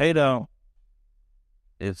Seif through Teda,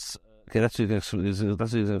 it's okay. That's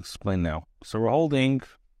what you explain now. So we're holding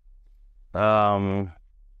Uvazeyuman,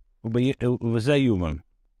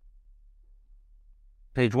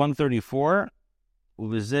 page 134.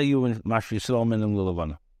 Uvazeyuman Mashi Yisro and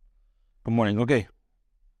Lilavana. Good morning. Okay.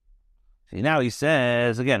 See, now he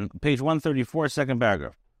says, again, page 134, second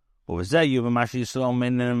paragraph. With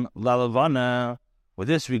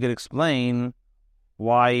this, we could explain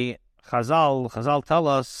why Chazal tell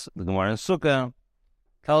us, the Gemara in Sukkah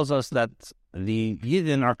tells us that the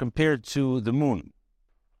Yidden are compared to the moon.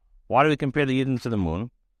 Why do we compare the Yidden to the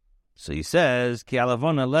moon? So he says, Ki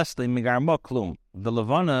alavana lesli migar moklum. The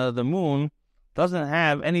Levana, the moon, doesn't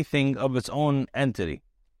have anything of its own entity.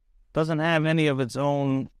 Doesn't have any of its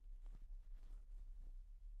own.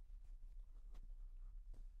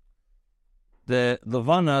 The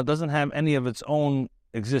Levana doesn't have any of its own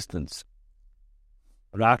existence.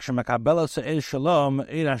 The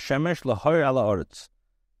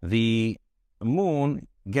moon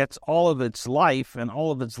gets all of its life and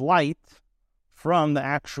all of its light from the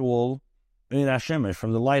actual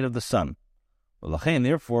from the light of the sun.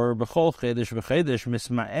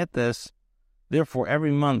 Therefore,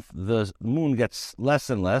 every month the moon gets less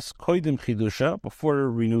and less, before it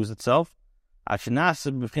renews itself.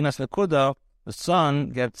 The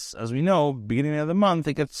sun gets, as we know, beginning of the month,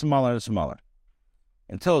 it gets smaller and smaller,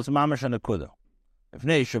 until it's mamash and akuda.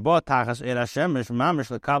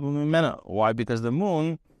 Why? Because the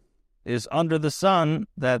moon is under the sun,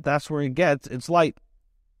 that's where it gets its light.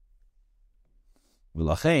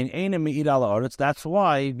 That's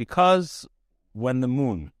why, because when the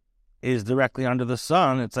moon is directly under the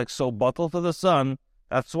sun, it's like so bottled to the sun,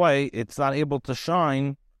 that's why it's not able to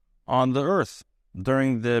shine on the earth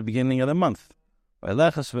during the beginning of the month.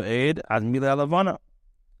 Everything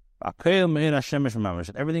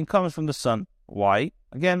comes from the sun. Why?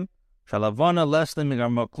 Again, because the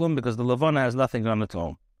Levana has nothing on its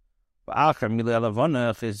own. And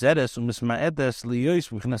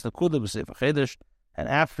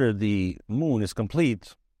after the moon is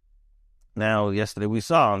complete, now yesterday we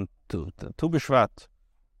saw on Tu B'Shvat,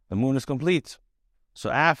 the moon is complete. So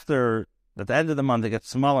after, at the end of the month, it gets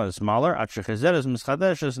smaller and smaller,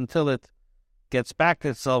 until it gets back to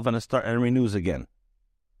itself and renews again.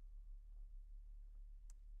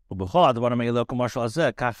 So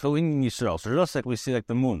just like we see like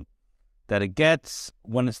the moon, that it gets,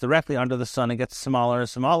 when it's directly under the sun, it gets smaller and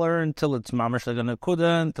smaller until it's mamash like a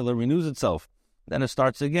nakuda, until it renews itself. Then it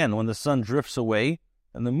starts again when the sun drifts away,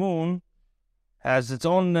 and the moon has its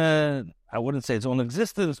own, I wouldn't say its own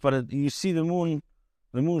existence, but you see the moon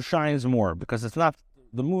shines more, because it's not,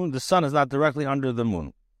 the sun is not directly under the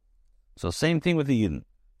moon. So same thing with the Yidden.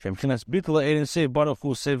 The Eidin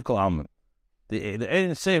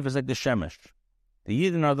Seif is like the Shemesh. The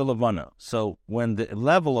Yidden are the Levana. So when the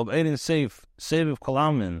level of Eidin Seif of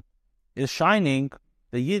Kalamin, is shining,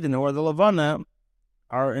 the Yidden, who are the Levana,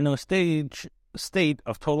 are in a state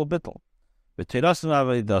of total bittul. And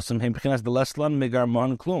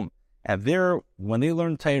when they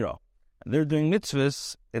learn Torah, and they're doing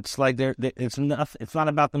mitzvahs, it's like it's not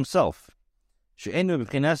about themselves. It's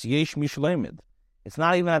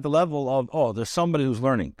not even at the level of, there's somebody who's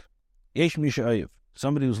learning.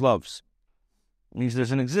 Somebody who loves. It means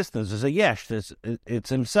there's an existence, there's a yesh, it's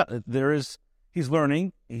himself, he's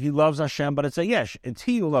learning, he loves Hashem, but it's a yesh, it's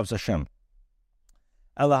he who loves Hashem.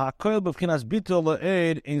 Ela hakoil b'vchinas bitul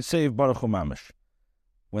la'ed ein seif baruch hu mamish.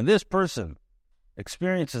 When this person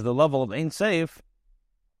experiences the level of ein seif,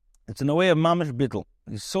 it's in a way of mamish bittul.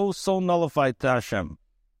 He's so nullified to Hashem.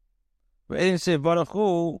 Ein seif baruch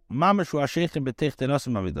hu mamish hu hasheichim b'teich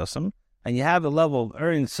tenasim avidasam, and you have the level of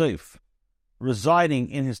ein seif residing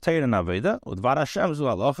in his Torah and Aveda, with Dvar Hashem zu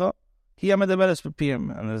halacha, he amedaberes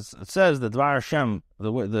b'piyim. And it says that Dvar Hashem,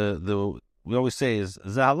 we always say is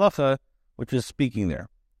ze halacha, which is speaking there.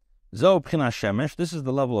 Zo b'china shemesh, this is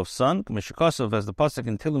the level of sun, k'meshikosov, as the pasuk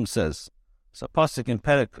in Tilum says. So pasuk in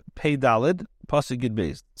Perek Pei Dalid, pasuk Yud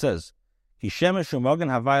Beis, it says, ki shemesh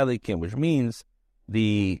u'mogen havaya leikim, which means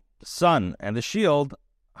the sun and the shield,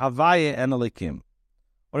 havaya and elikim.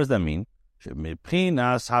 What does that mean? That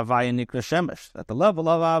the level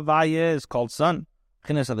of Havaya is called sun.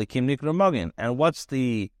 And what's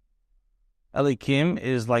the Elikim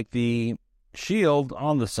is like the shield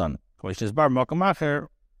on the sun. Like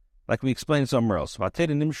we explained somewhere else. Teda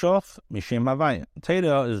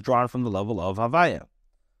is drawn from the level of Havaya.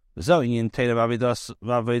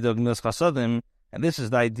 And this is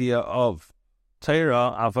the idea of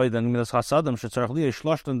Torah, Avodah, and Gemilas Chasadim.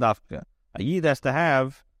 A Yid has to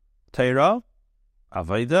have Torah,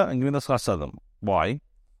 Avodah, and Gemilas Chasadim. Why?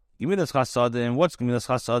 Gemilas Chasadim, what's Gemilas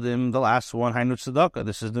Chasadim? The last one, Hainu Tzedakah.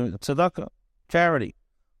 This is the Tzedakah, charity.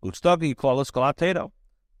 Tzedakah, you call it Skalat Torah.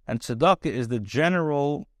 And Tzedakah is the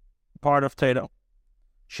general part of Torah.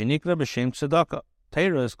 Shenikra b'shem Tzedakah.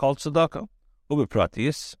 Torah is called Tzedakah.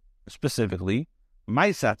 Ubepratis, specifically,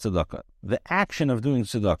 Maisat Tzedakah, the action of doing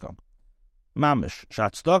Tzedakah. Mamish,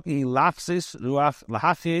 Shat Tzedakah, Lachsis, Ruach,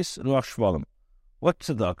 Lahachis, Ruach Shvalim. What's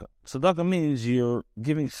tzedakah? Tzedakah means you're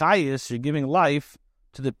giving chayis, you're giving life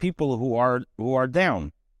to the people who are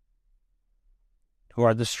down, who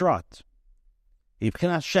are distraught.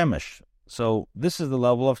 Ibchinas shemesh. So this is the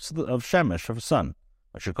level of shemesh, of sun.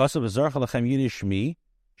 Shekasav ezarcha lachem yiri shmi,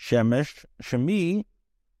 shemesh, shemi,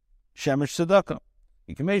 shemesh tzedakah.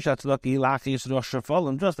 You can make tzedakah ilachis ruach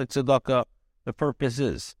shafalim, just like tzedakah. The purpose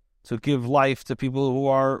is to give life to people who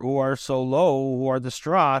are so low, who are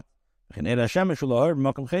distraught. What's the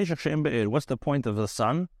point of the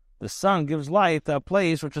sun? The sun gives light to a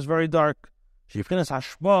place which is very dark. This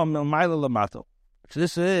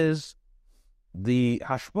is the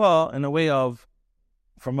hashpa in a way of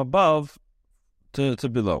from above to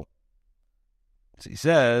below. So he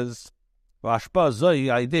says, so Gemilas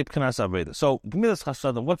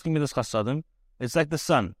Chasadim, what's Gemilas Chasadim? It's like the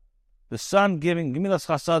sun. The sun giving Gemilas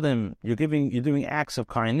Chasadim, you're doing acts of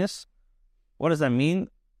kindness. What does that mean?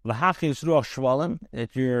 Lahachis ruach shvalim,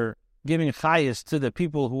 that you're giving chayis to the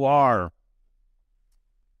people who are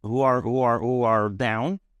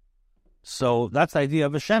down. So that's the idea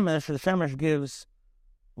of a shemesh. The shemesh gives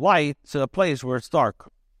light to a place where it's dark.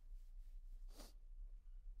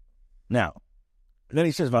 Now, then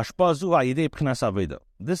he says, "Vashpazu ha'yidei b'chinas aveda."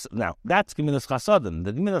 This now that's Gemilas Chasadim.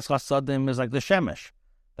 The Gemilas Chasadim is like the shemesh.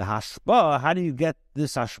 The hashpa. How do you get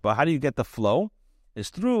this hashpa? How do you get the flow? Is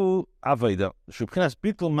through Aveda,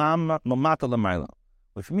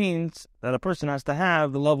 which means that a person has to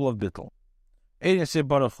have the level of bittul. So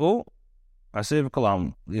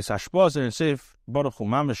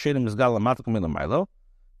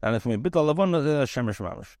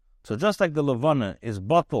just like the levana is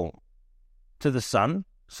bottle to the sun,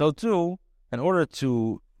 so too, in order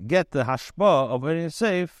to get the hashpa of Ein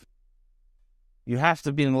Seif, you have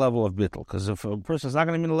to be in the level of bittul. Because if a person is not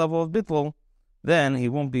going to be in the level of bittul, then he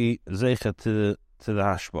won't be zeicha to the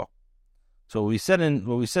hashpa. So what we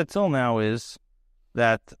said till now is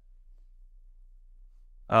that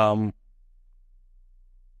the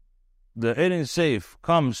Ein Seif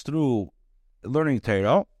comes through learning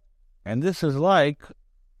Torah, and this is like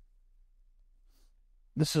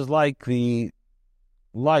the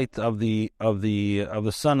light of the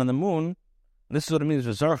sun and the moon. This is what it means.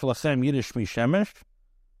 That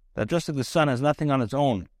just like the sun has nothing on its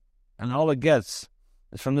own, and all it gets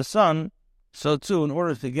is from the sun, so too, in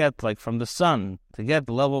order to get, like from the sun, to get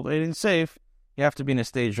the level of Ein Seif, you have to be in a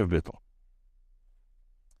stage of bittul.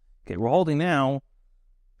 Okay, we're holding now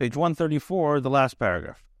page 134, the last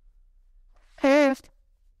paragraph. So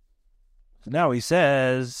now he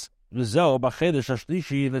says, this is what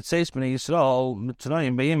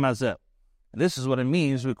it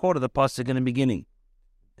means. We quoted the pasuk in the beginning.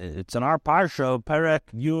 It's in our Parsha, Perek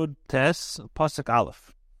Yud Tes, pasuk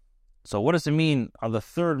Aleph. So what does it mean on the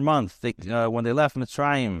third month, when they left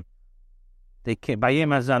Mitzrayim, they came by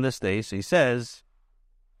Yom on this day? So he says,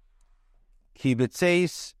 Ki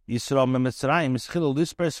b'tzeis Yisro Mitzrayim ischilu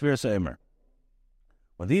lisper Sfiras HaEmer.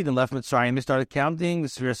 When the Eden left Mitzrayim, they started counting the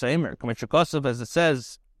Sfiras HaEmer. As it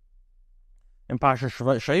says in Parshas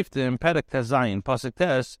Shoftim, Perek Tes Zayin, Pasuk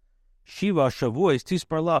Tes, Shiva Shavuos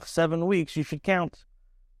Tispar Lach, 7 weeks you should count.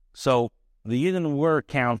 So the Yidden were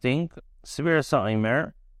counting, Severe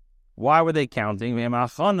Sa'imer. Why were they counting?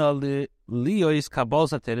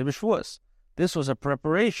 This was a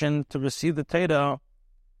preparation to receive the Torah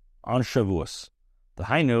on Shavuos. The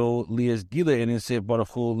Hainu liyas gila in Yisef Baruch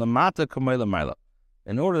Hu lamata kamayla mayla.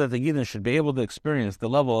 In order that the Yidden should be able to experience the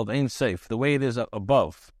level of Ein Seif, the way it is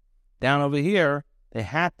above. Down over here, they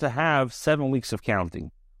had to have 7 weeks of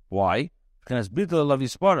counting. Why? Because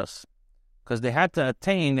they had to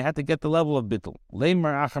get the level of bittul.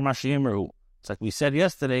 It's like we said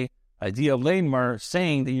yesterday, idea of leimar,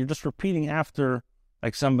 saying that you're just repeating after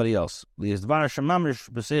like somebody else. In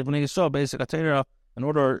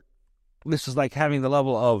order, this is like having the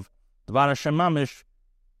level of Dvar Hashem Mamish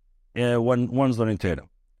when one's learning Torah.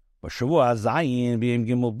 But Shavua Zayin B'Yem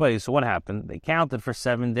Gimel Bay. So what happened? They counted for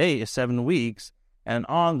 7 days, 7 weeks, and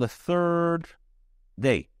on the 3rd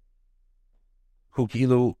day,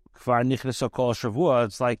 Hukilu Kfar Nichris Kol Shavua.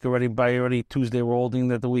 It's like already Tuesday we're holding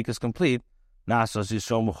that the week is complete. So now the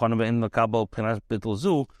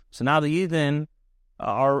Yidden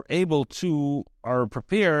are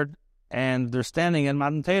prepared, and they're standing in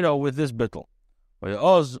Matan Torah with this bittul.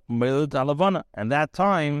 And that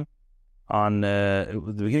time, on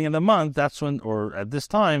the beginning of the month, that's when, or at this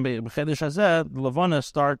time, the Levana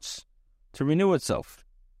starts to renew itself.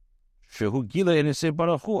 So,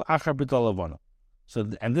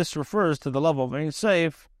 and this refers to the level of Ein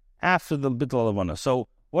Seif after the bittul Levana. So,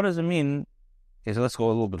 what does it mean? Okay, so let's go a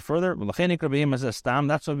little bit further. That's what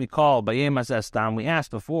we call Bayem Hazeh Stam.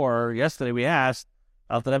 Yesterday we asked,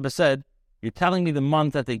 Alter Rebbe said, you're telling me the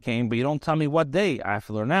month that they came, but you don't tell me what day. I have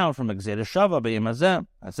to learn out from Gzera Shava, Bayem Hazeh,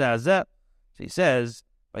 Hazeh Hazeh. So he says,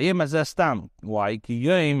 Bayem Hazeh Stam. Why? Ki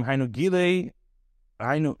Yom Hainu Gilei,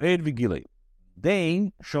 Hainu Eid V'Gilei.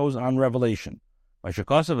 Day shows on revelation. By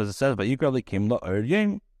Shekosov, as it says, Vayikra Likim La Eid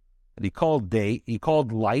Yom. He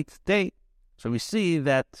called light day. So we see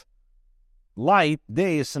that light,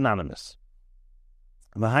 day is synonymous.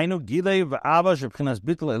 Which means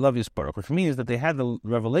that they had the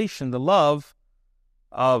revelation, the love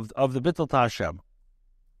of the bittul to Hashem.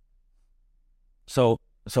 So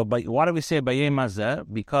why do we say Bayem Hazeh?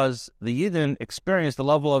 Because the Yidden experienced the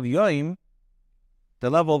level of Yoim, the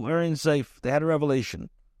level of Ein Seif. They had a revelation.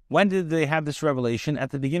 When did they have this revelation?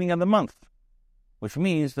 At the beginning of the month. Which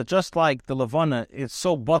means that just like the Levana, it's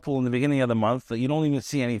so bottled in the beginning of the month that you don't even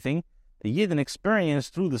see anything. The Yidden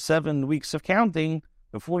experienced through the 7 weeks of counting,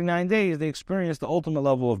 the 49 days, they experienced the ultimate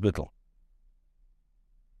level of bittul.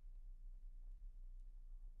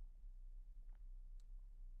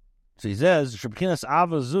 So he says,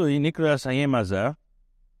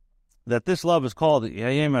 that this love is called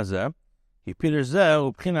Hayem Hazeh. The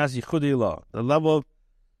level of,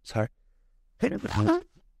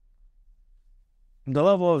 the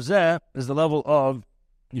level of Zeh is the level of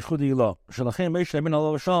Yichudi Ilah.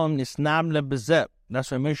 That's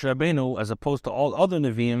why Moshe Rabbeinu, as opposed to all other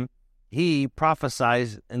Nevi'im, he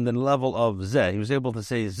prophesied in the level of Zeh. He was able to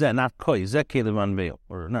say Zeh, not Koi. Zeh Kelev Anveil.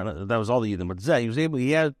 Or not, that was all the Yidden, but Zeh.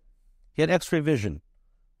 He had X-ray vision.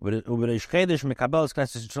 And Rish Chodesh,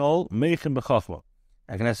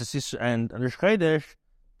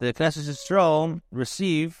 the Knesset Yisrael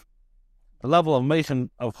receive the level of Meichin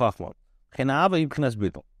of Chachma.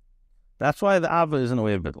 That's why the Ava is in a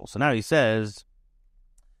way of bittul. So now he says,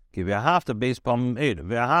 V'ahavta base palm eid.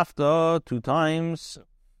 V'ahavta 2 times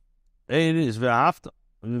eid is v'ahavta.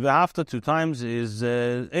 V'ahavta 2 times is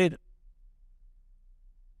eid.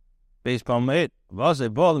 Base palm eid.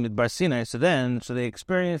 V'azeh bol midbar Sinai. So they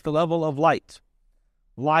experienced the level of light.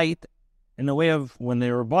 Light in the way of when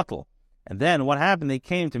they were bottled. And then what happened? They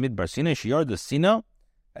came to midbar Sinai. Shior the Sina.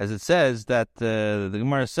 As it says that, the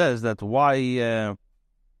Gemara says that why,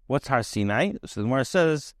 what's Har Sinai? So the Gemara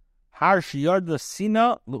says, Har Shiyarda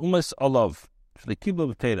Sina L'umas Olav.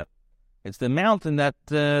 It's the mountain that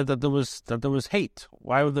there was hate.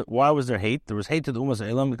 Why was there hate? There was hate to the Umas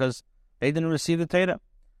Elam because they didn't receive the Torah.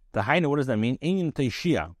 The Haina, what does that mean? Inyan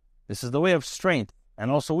Teishia. This is the way of strength and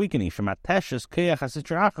also weakening. Shemateshes Keyach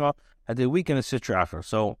HaSitra Achra, that they weaken the Sitra Achra.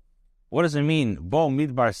 So what does it mean? Bo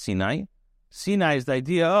Midbar Sinai. Sinai is the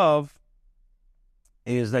idea of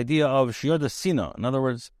Shiyarda Sina. In other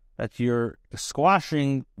words, that you're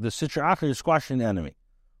squashing the Sitra Achra, you're squashing the enemy.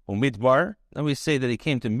 Midbar, then we say that he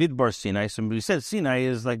came to Midbar Sinai. So we said Sinai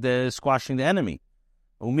is like the squashing the enemy.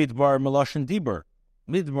 Midbar Meloshin Dibur.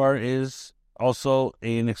 Midbar is also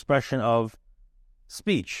an expression of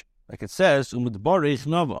speech. Like it says, Midbar Reish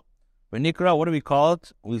Nova. When Nikra, what do we call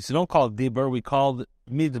it? We don't call it Dibur, we call it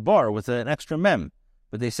Midbar with an extra mem.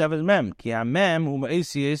 but they seven mem. Ki mem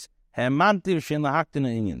is hemantiv shein lahaktin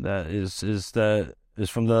inyan. That is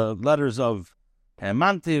from the letters of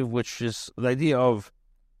hemantiv, which is the idea of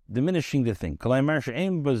diminishing the thing.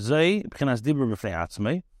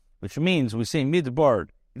 Which means we say midbar.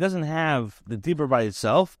 He doesn't have the dibur by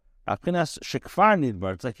itself.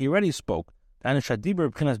 It's like he already spoke. Which means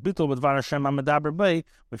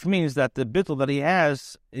that the bittul that he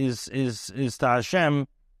has is to Hashem,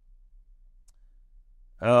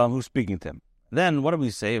 who's speaking to him. Then what do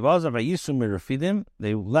we say? They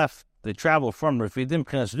travel from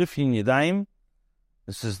Refidim.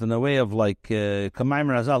 This is in the way of like which means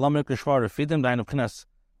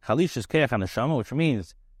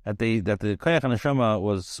that the Koyach HaNeshama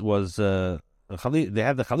was they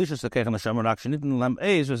had the Chalishas of Koyach HaNeshama, Rakshanit Lam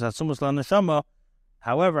Eis was Hatzumus LaNeshama.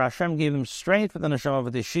 However, Hashem gave them strength for the Neshama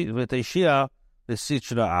with the Shia, the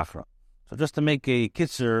Sichra Achra. So just to make a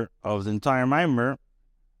kitzer of the entire Maimer,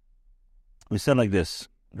 we said like this,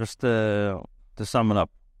 just to sum it up.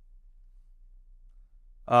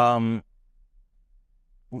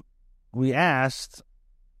 We asked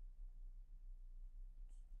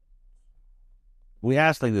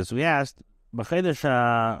like this. We asked, we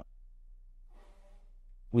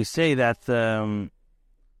say that B'chaydash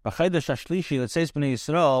HaShlishi, let's say it's B'nai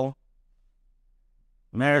Yisrael,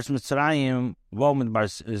 Meretz Mitzrayim,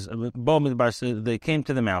 they came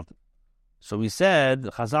to the mountain. So we said,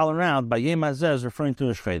 Chazal around, Bayem Hazeh is referring to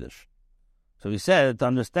Rosh Chodesh. So we said, to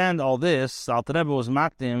understand all this, the Alter Rebbe was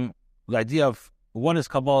makdim the idea of what is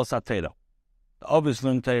Kabbalah Torah. The Ovis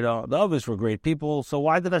learned Torah. The Ovis were great people, so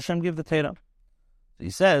why did Hashem give the Torah? So he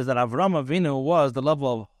says that Avram Avinu was the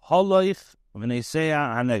level of Holoich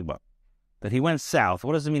V'Neseya HaNegba, that he went south.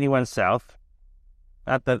 What does it mean he went south?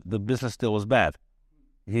 Not that the business still was bad.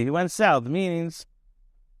 He went south means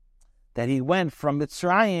that he went from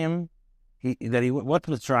Mitzrayim, what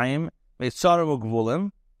Mitzrayim? Meitzara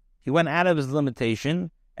Gvulim. He went out of his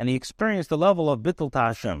limitation, and he experienced the level of Bittul Ta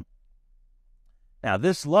Hashem. Now,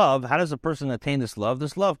 this love, how does a person attain this love?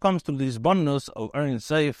 This love comes through these bonus of earning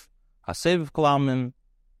safe, hasev kalamim,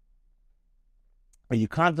 where you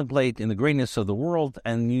contemplate in the greatness of the world,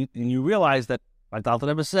 and you realize that, like the Alter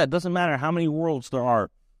Rebbe said, it doesn't matter how many worlds there are,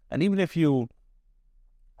 and even if you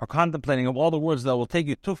are contemplating of all the worlds that will take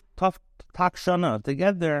you tough takshana to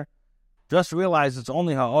get there, just realize it's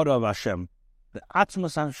only ha'odah of Hashem. The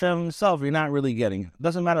Atzmas Hashem himself, you're not really getting. It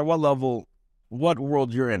doesn't matter what level, what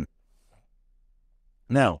world you're in.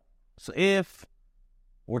 Now, so if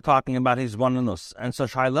we're talking about his oneness and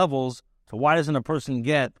such high levels, so why doesn't a person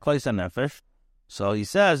get Klais HaNefesh? So he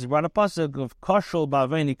says, he brought a pasuk of Koshel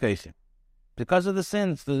Ba'avei Nikeisim, because of the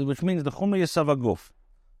sins, which means the Chumri Yisav HaGuf.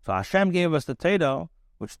 So Hashem gave us the Teda,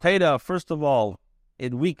 which Teda, first of all,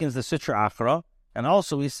 it weakens the Sitra Achra, and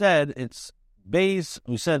also we said it's Beis,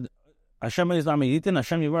 we said Hashem is Amei Yitin,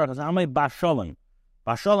 Hashem Yivarach is Amei Bashalom.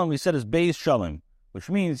 Bashalom, we said, is Beis Shalom, which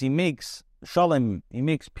means he makes Shalom, he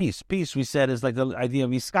makes peace. Peace, we said, is like the idea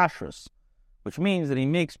of Iskashrus, which means that he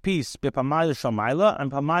makes peace B'Pamayah Shamayla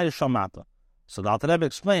and Pamayah Shamata. So the Alter Rebbe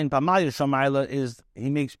explained, Pamayah Shamayla is he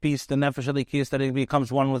makes peace, the Nefesh Elikis, that it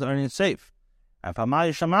becomes one with earning safe. And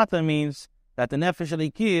Pamayah Shamata means that the Nefesh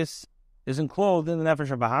Elikis is enclosed in the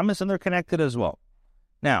Nefesh of Bahamas, and they're connected as well.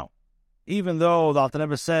 Now, even though the Alter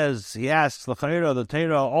Rebbe says, he asks, the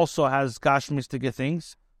Torah also has Gashmistic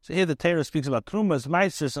things. So here the Torah speaks about Trumas,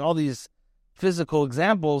 Meises, and all these physical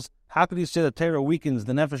examples. How could you say the Torah weakens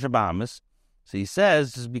the Nefesh of Bahamas? So he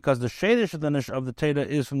says, it's because the Shadish of the Torah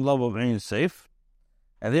is from the level of Ein Seif,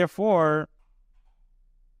 and therefore,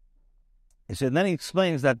 he said, then he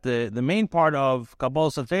explains that the main part of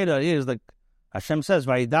Kabbalah Torah is, like Hashem says,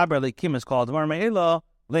 Vayidaber Leikim is called Dvar Me'ela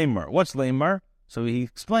Lemar. What's Lemar? So he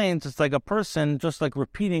explains, it's like a person just like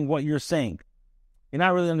repeating what you're saying. You're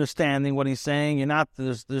not really understanding what he's saying. You're not,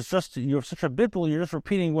 you're such a bittul, you're just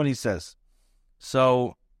repeating what he says.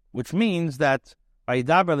 So, which means that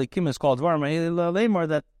Vayidaber Leikim is called Dvar Me'ela Lemar,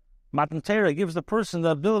 that Matan Torah gives the person the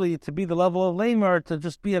ability to be the level of Lemar, to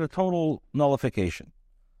just be at a total nullification.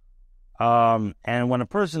 And when a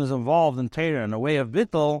person is involved in Torah in a way of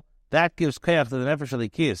bittul, that gives koyach to the Nefesh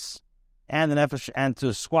Elikis and the Nefesh, and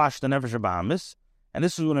to squash the Nefesh Bahamas. And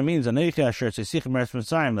this is what it means, that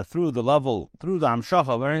through the level, through the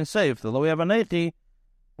Amshacha, very safe, the way of Anechi,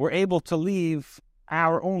 we're able to leave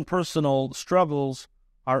our own personal struggles,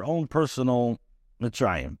 our own personal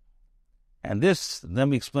Mitzrayim. And this,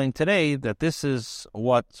 then we explained today, that this is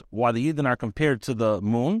why the Yidden are compared to the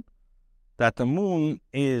moon, that the moon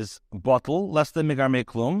is bottle, less than Migar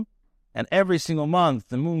Meklum, and every single month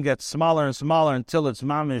the moon gets smaller and smaller until it's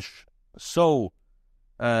mamish so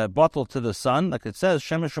bottled to the sun, like it says,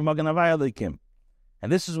 Shemesh Magan Avaya Leikim.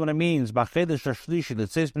 And this is what it means, B'chedesh HaShlishi,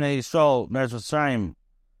 that says B'nai Yisrael, Meretz Mitzrayim,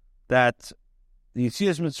 that the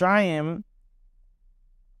Yetzias Mitzrayim,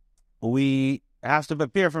 we have to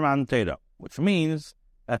prepare for Matan Torah, which means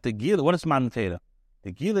that the Gila, what is Matan Torah?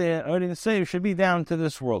 The Gila, already the save, should be down to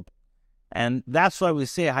this world. And that's why we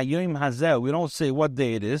say Hayoim Hazeh. We don't say what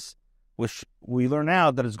day it is, which we learn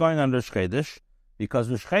out that it's going on Rosh Chodesh, because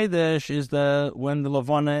Rosh Chodesh is when the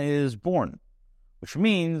Levana is born, which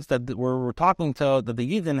means that we're talking to that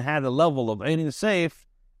the Yidden had a level of Ein Seif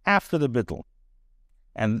after the Bittul.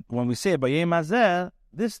 And when we say Bayim Hazeh,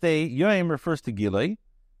 this day, Yoim refers to Gilei,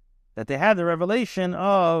 that they had the revelation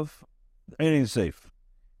of Ein Seif.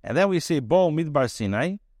 And then we say Bo Midbar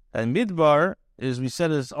Sinai, and Midbar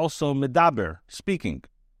is also Medaber, speaking,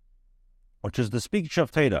 which is the speech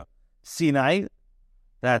of Torah. Sinai,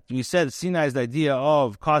 that we said Sinai is the idea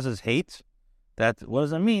of causes hate. That what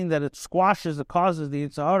does it mean? That it squashes the causes the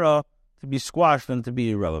Yetzer Hara to be squashed and to be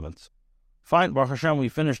irrelevant. Fine, Baruch Hashem, we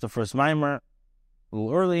finished the first Maimer a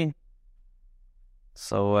little early.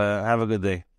 So have a good day.